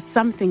have to do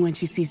something when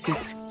she sees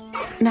it.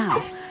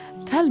 Now,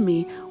 tell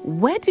me,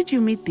 where did you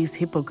meet these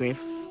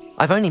hippogriffs?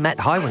 I've only met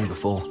Highwing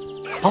before.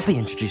 Poppy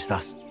introduced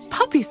us.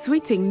 Poppy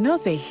Sweeting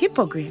knows a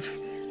hippogriff.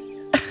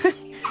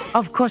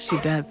 Of course she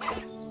does.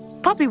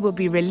 Poppy will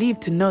be relieved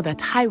to know that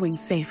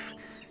Highwing's safe.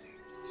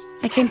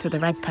 I came to the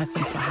right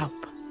person for help.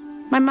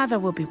 My mother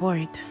will be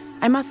worried.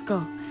 I must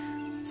go.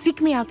 Seek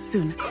me out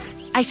soon.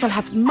 I shall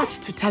have much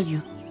to tell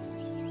you.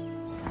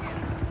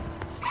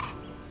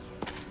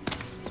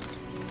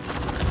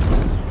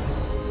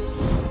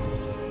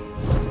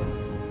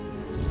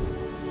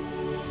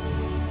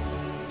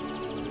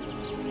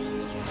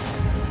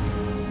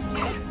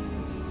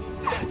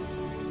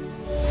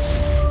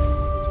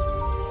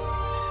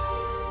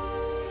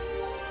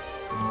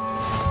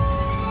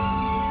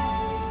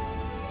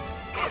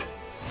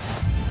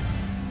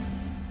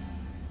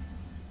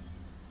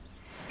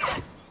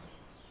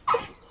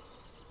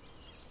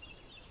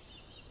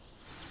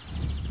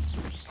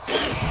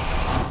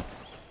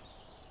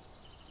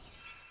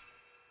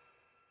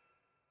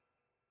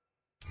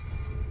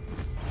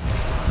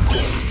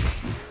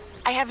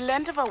 I have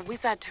learned of a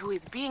wizard who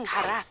is being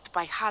harassed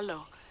by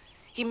Hallow.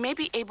 He may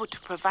be able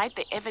to provide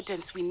the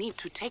evidence we need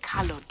to take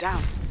Hallow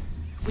down.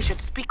 We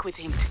should speak with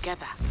him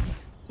together.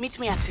 Meet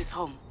me at his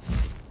home.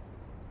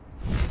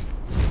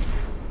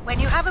 When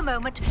you have a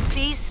moment,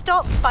 please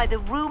stop by the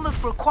Room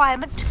of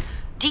Requirement.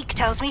 Deke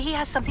tells me he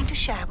has something to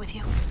share with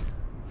you.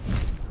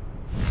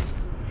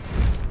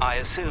 I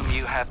assume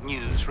you have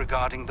news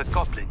regarding the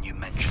goblin you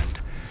mentioned.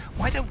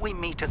 Why don't we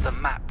meet at the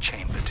map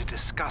chamber to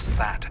discuss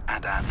that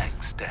and our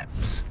next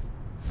steps?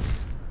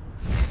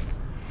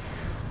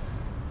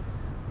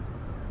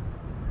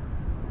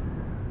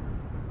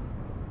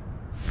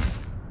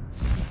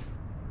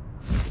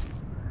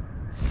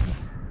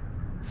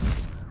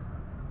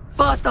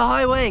 Faster,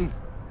 High Wing!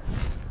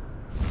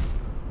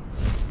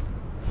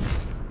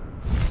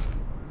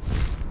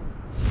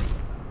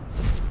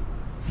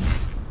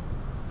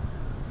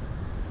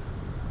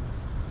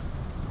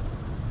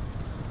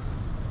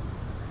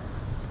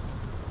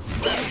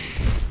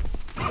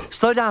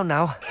 Slow down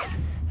now.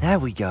 There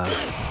we go.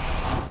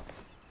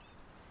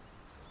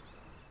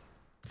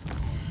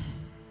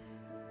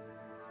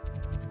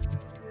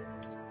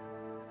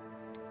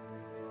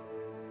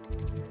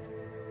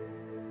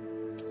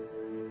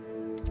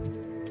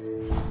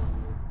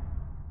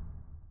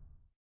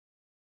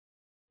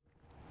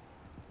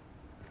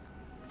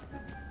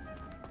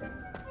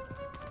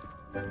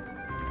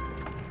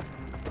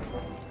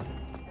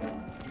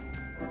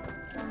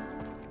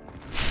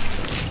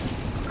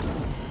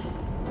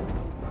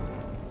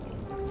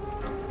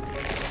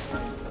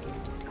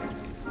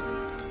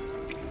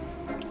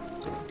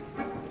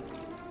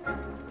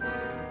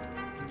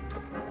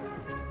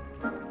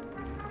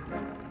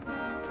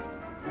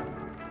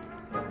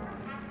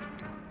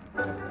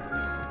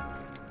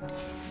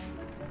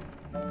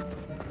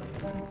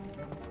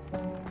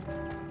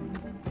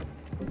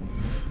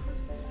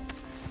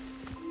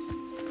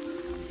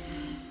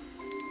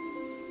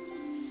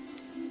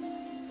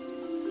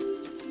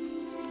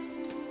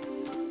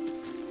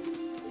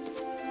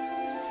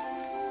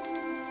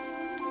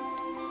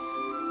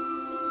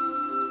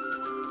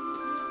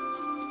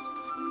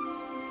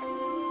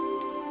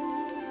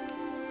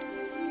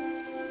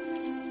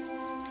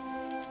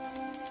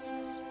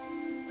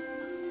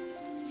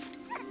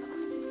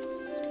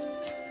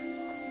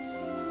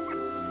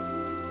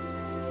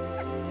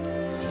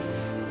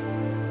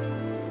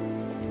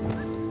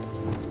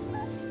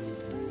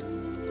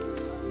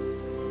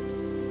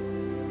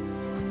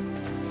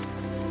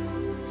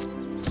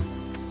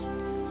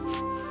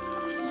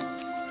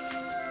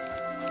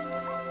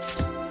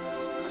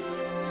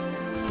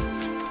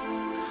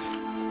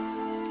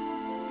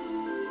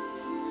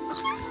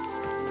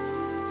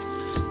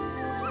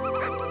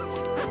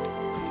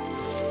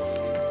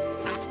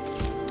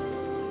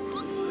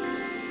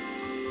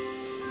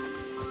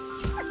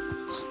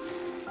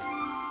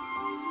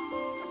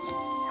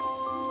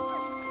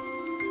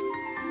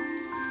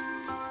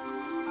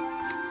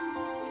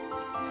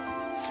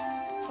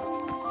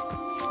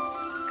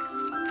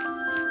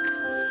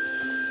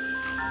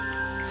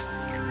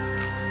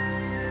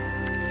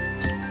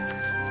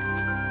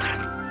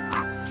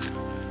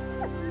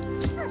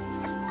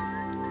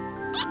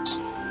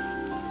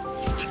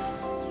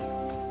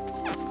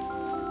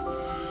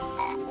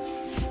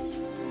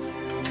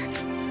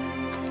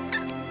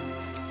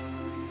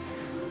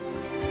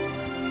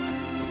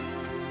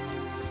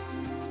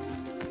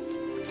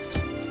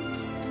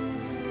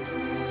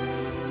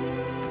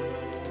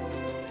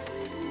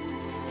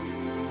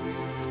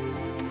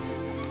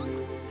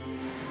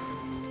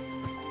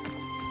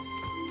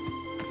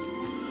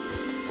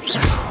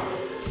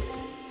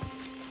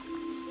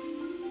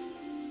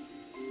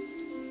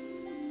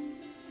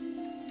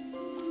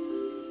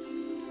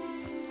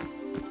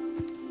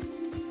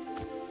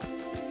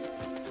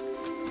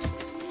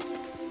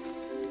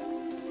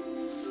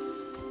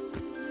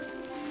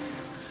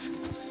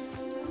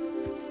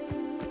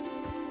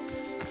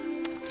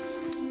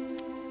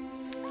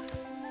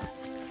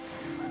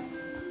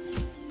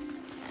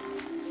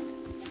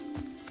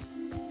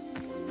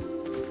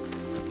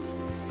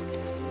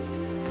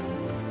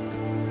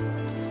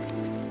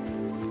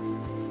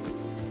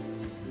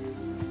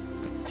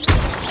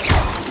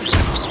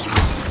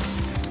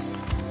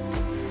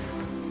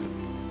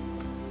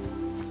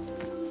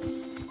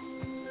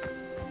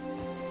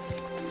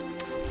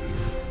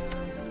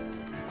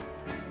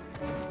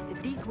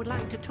 Would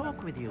like to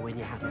talk with you when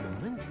you have a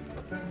moment.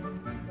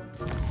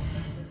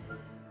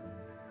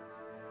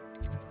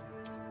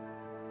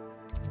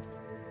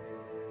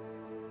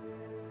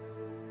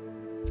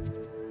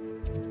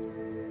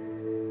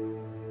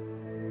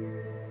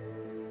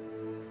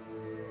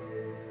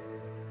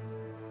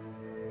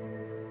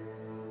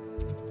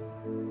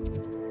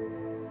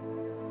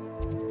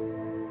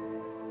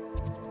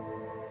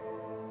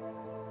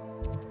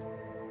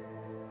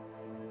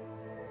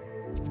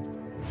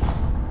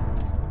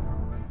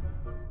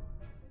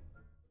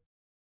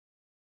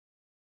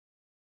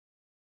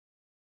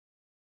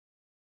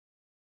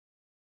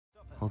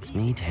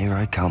 Hogsmeade, here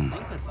I come.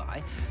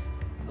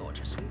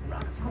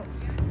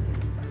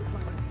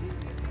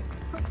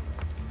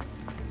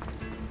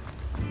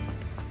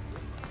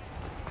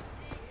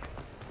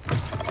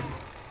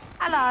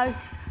 Hello.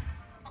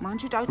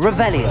 Mind you don't...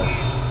 Revelio.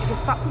 If you're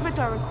stuck with a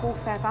Duracell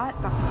feather,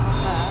 it doesn't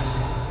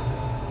hurt.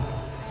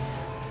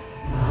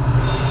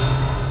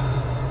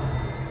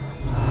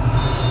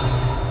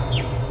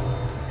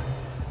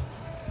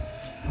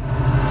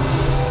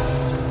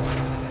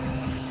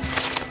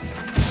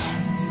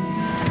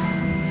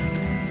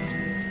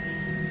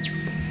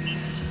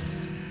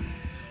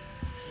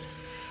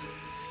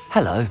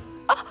 Hello.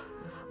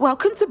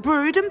 Welcome to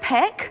Brood and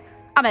Peck.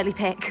 I'm Ellie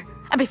Peck.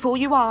 And before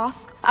you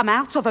ask, I'm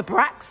out of a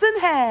Braxton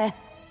hair.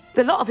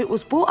 The lot of it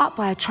was bought up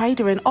by a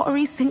trader in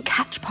Ottery St.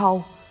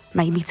 Catchpole.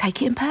 Made me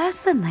take it in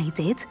person, they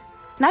did.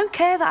 No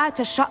care that I had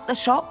to shut the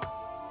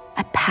shop.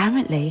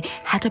 Apparently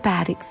had a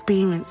bad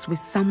experience with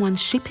someone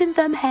shipping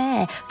them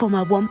hair for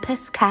my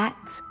Wampus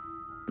cat.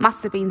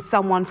 Must have been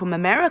someone from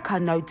America,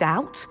 no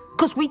doubt,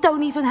 because we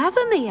don't even have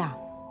them here.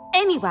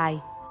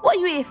 Anyway, what are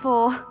you here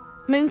for?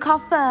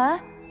 Mooncar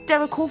fur?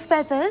 Derrickle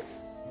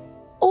feathers?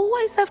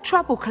 Always have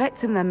trouble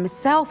collecting them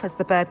myself as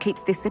the bird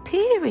keeps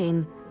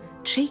disappearing.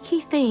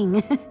 Cheeky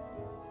thing.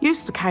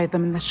 Used to carry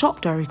them in the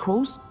shop,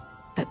 Derrickles,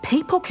 but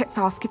people kept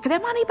asking for their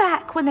money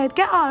back when they'd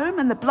get home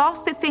and the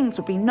blasted things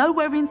would be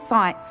nowhere in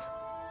sight.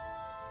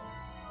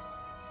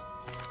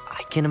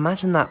 I can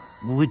imagine that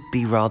would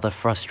be rather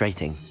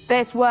frustrating.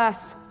 There's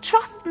worse.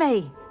 Trust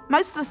me.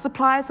 Most of the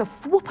suppliers of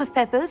whooper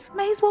feathers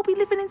may as well be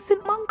living in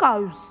St.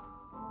 Mungo's.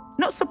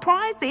 Not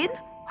surprising,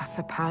 I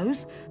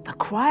suppose, the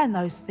cry in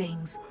those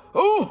things.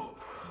 Oh,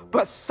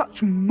 but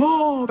such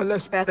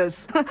marvellous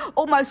feathers.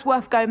 Almost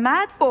worth going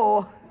mad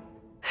for.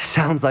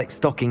 Sounds like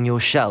stocking your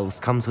shelves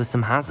comes with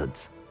some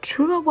hazards.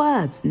 Truer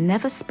words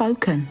never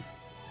spoken.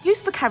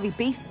 Used to carry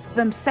beasts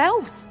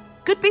themselves.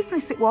 Good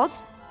business it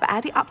was, but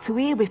had it up to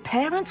here with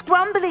parents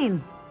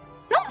grumbling.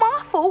 Not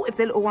my fault if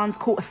the little ones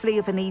caught a flea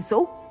of an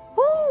easel.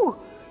 Ooh,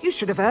 you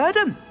should have heard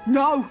them.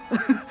 No,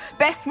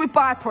 best with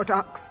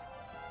byproducts.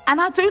 And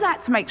I do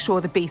like to make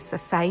sure the beasts are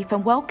safe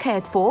and well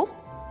cared for.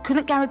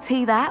 Couldn't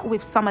guarantee that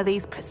with some of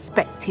these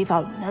prospective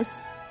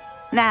owners.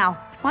 Now,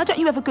 why don't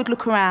you have a good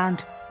look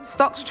around?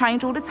 Stocks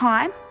change all the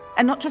time,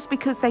 and not just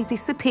because they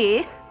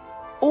disappear.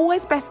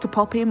 Always best to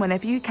pop in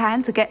whenever you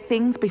can to get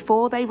things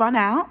before they run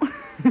out.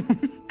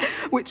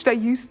 Which they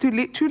used to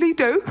literally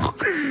do.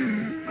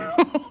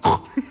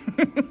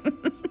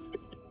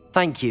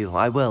 Thank you,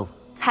 I will.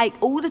 Take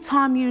all the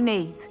time you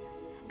need.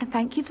 And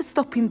thank you for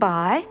stopping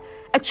by.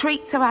 A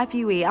treat to have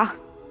you here.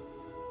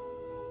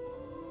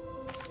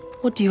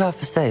 What do you have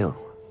for sale?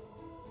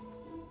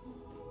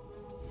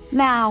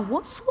 Now,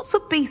 what sorts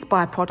of beast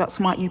byproducts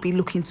might you be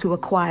looking to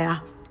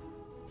acquire?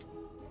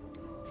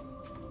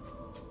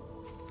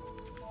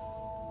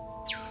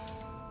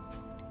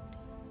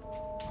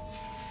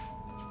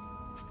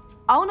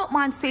 I'll not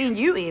mind seeing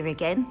you here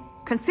again.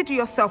 Consider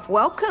yourself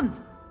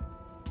welcome.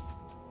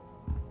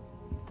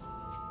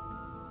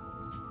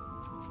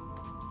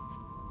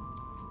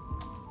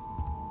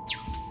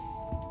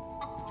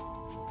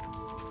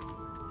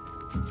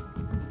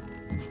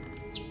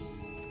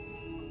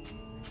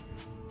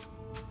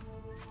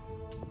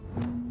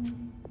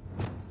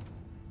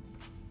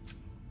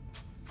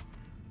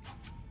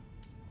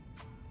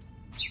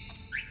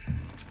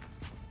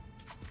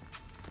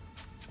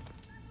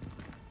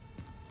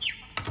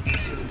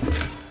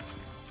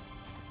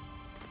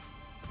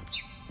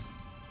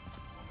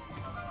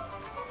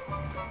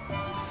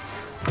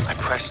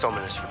 Pressed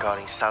ominous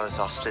regarding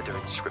Salazar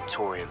Slytherin's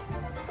scriptorium,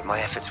 but my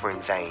efforts were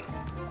in vain.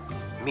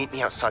 Meet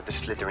me outside the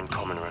Slytherin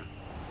common room.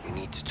 We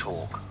need to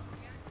talk.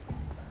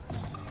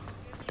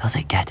 Does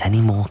it get any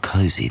more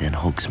cozy than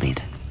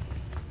Hogsmeade?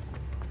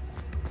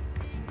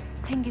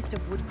 Hengist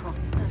of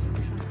Woodcroft's.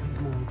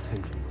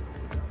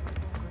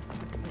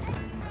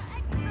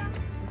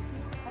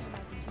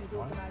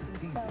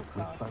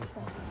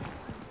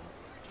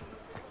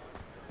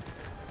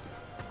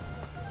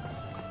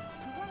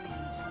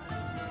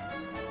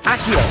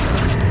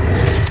 Accio!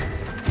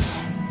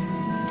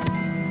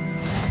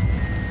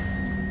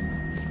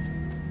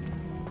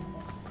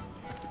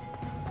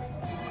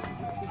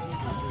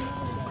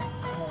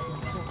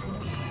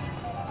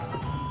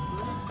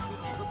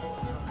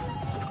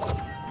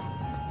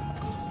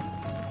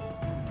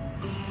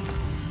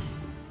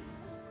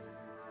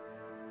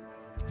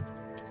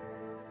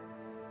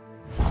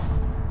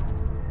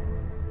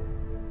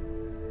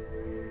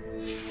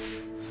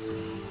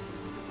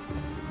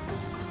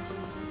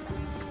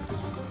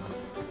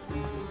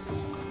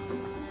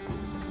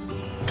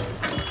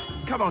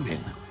 Come on in.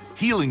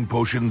 Healing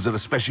potions are a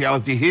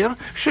speciality here,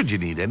 should you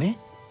need any.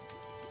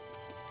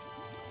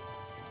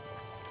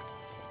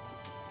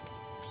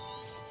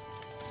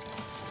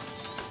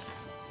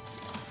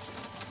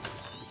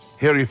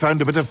 Here you found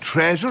a bit of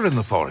treasure in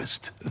the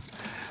forest.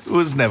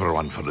 Was never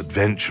one for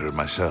adventure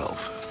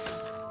myself.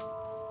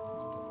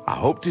 I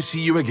hope to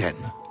see you again.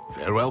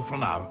 Farewell for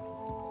now.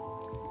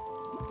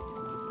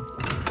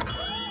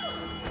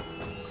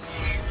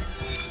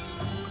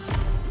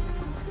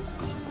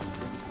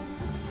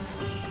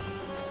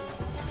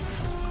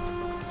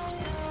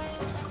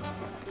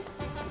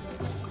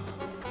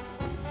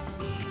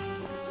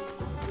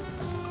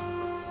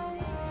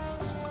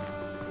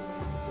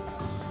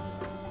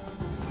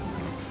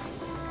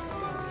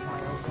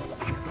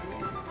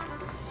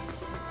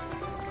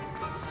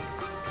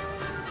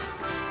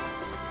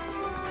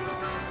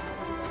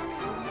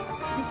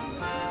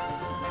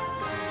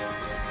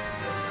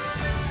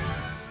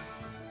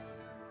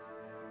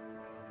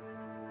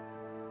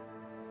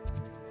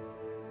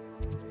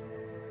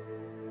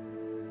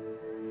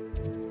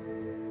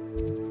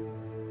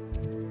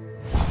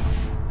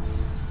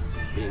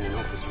 being an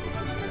officer of the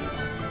law.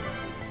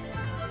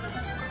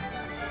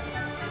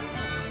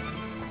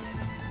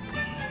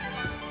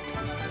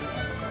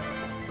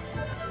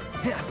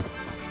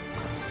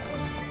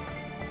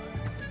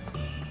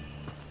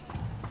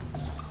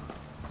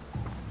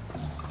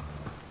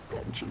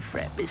 Don't you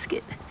fret,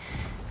 Biscuit.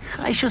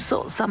 I shall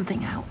sort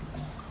something out.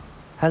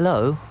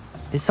 Hello?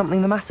 Is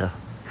something the matter?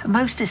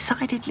 Most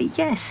decidedly,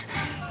 yes.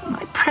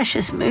 My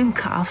precious moon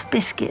calf,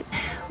 Biscuit,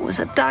 was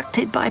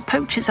abducted by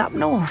poachers up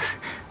north.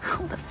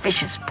 Oh, the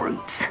vicious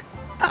brutes.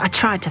 I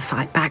tried to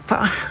fight back, but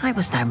I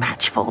was no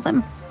match for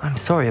them. I'm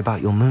sorry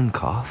about your moon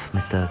calf,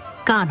 Mr.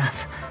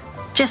 Garnuff.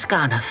 Just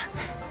Garnuff.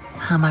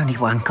 I'm only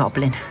one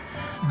goblin.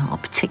 Not a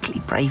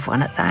particularly brave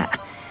one at that.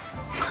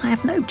 I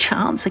have no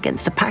chance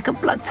against a pack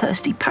of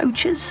bloodthirsty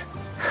poachers.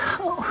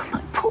 Oh,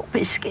 my poor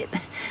Biscuit.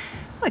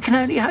 I can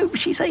only hope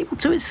she's able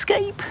to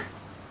escape.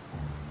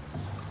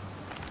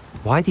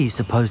 Why do you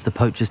suppose the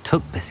poachers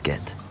took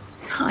Biscuit?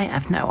 I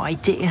have no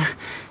idea.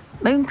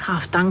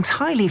 Mooncalf dung's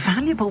highly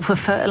valuable for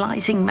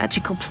fertilizing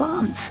magical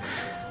plants.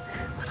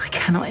 But I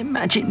cannot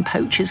imagine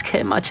poachers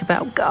care much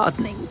about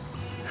gardening.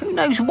 Who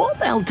knows what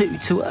they'll do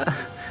to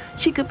her?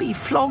 She could be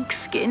flogged,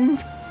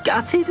 skinned,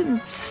 gutted and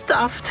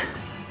stuffed.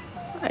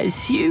 I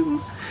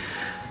assume.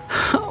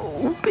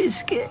 Oh,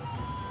 Biscuit.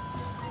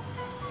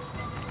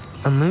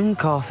 A moon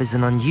calf is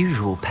an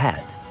unusual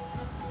pet.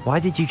 Why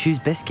did you choose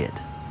Biscuit?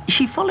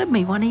 She followed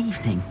me one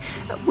evening,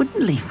 wouldn't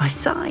leave my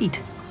side.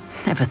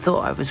 Never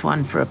thought I was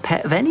one for a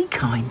pet of any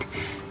kind.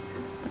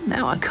 But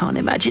now I can't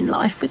imagine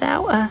life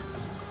without her.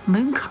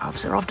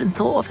 Mooncalves are often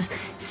thought of as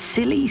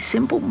silly,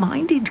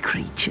 simple-minded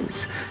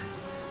creatures.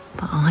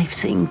 But I've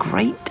seen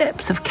great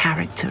depth of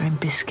character in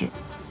Biscuit.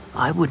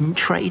 I wouldn't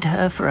trade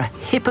her for a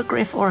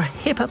hippogriff or a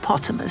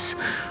hippopotamus,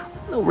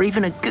 or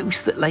even a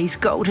goose that lays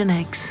golden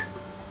eggs.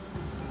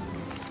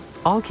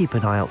 I'll keep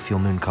an eye out for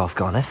your moon calf,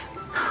 Garniff.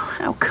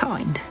 How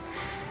kind.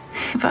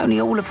 If only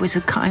all of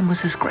Wizardkind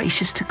was as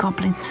gracious to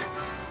goblins.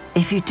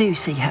 If you do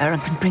see her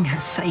and can bring her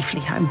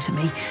safely home to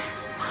me,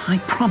 I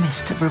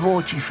promise to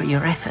reward you for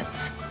your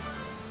efforts.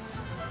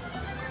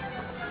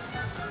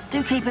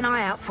 Do keep an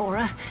eye out for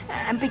her,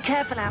 and be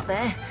careful out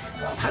there.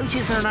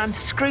 Poachers are an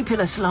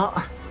unscrupulous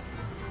lot.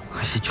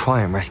 I should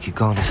try and rescue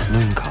Garniff's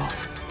moon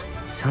calf.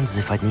 Sounds as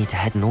if I'd need to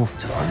head north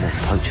to find those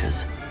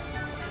poachers.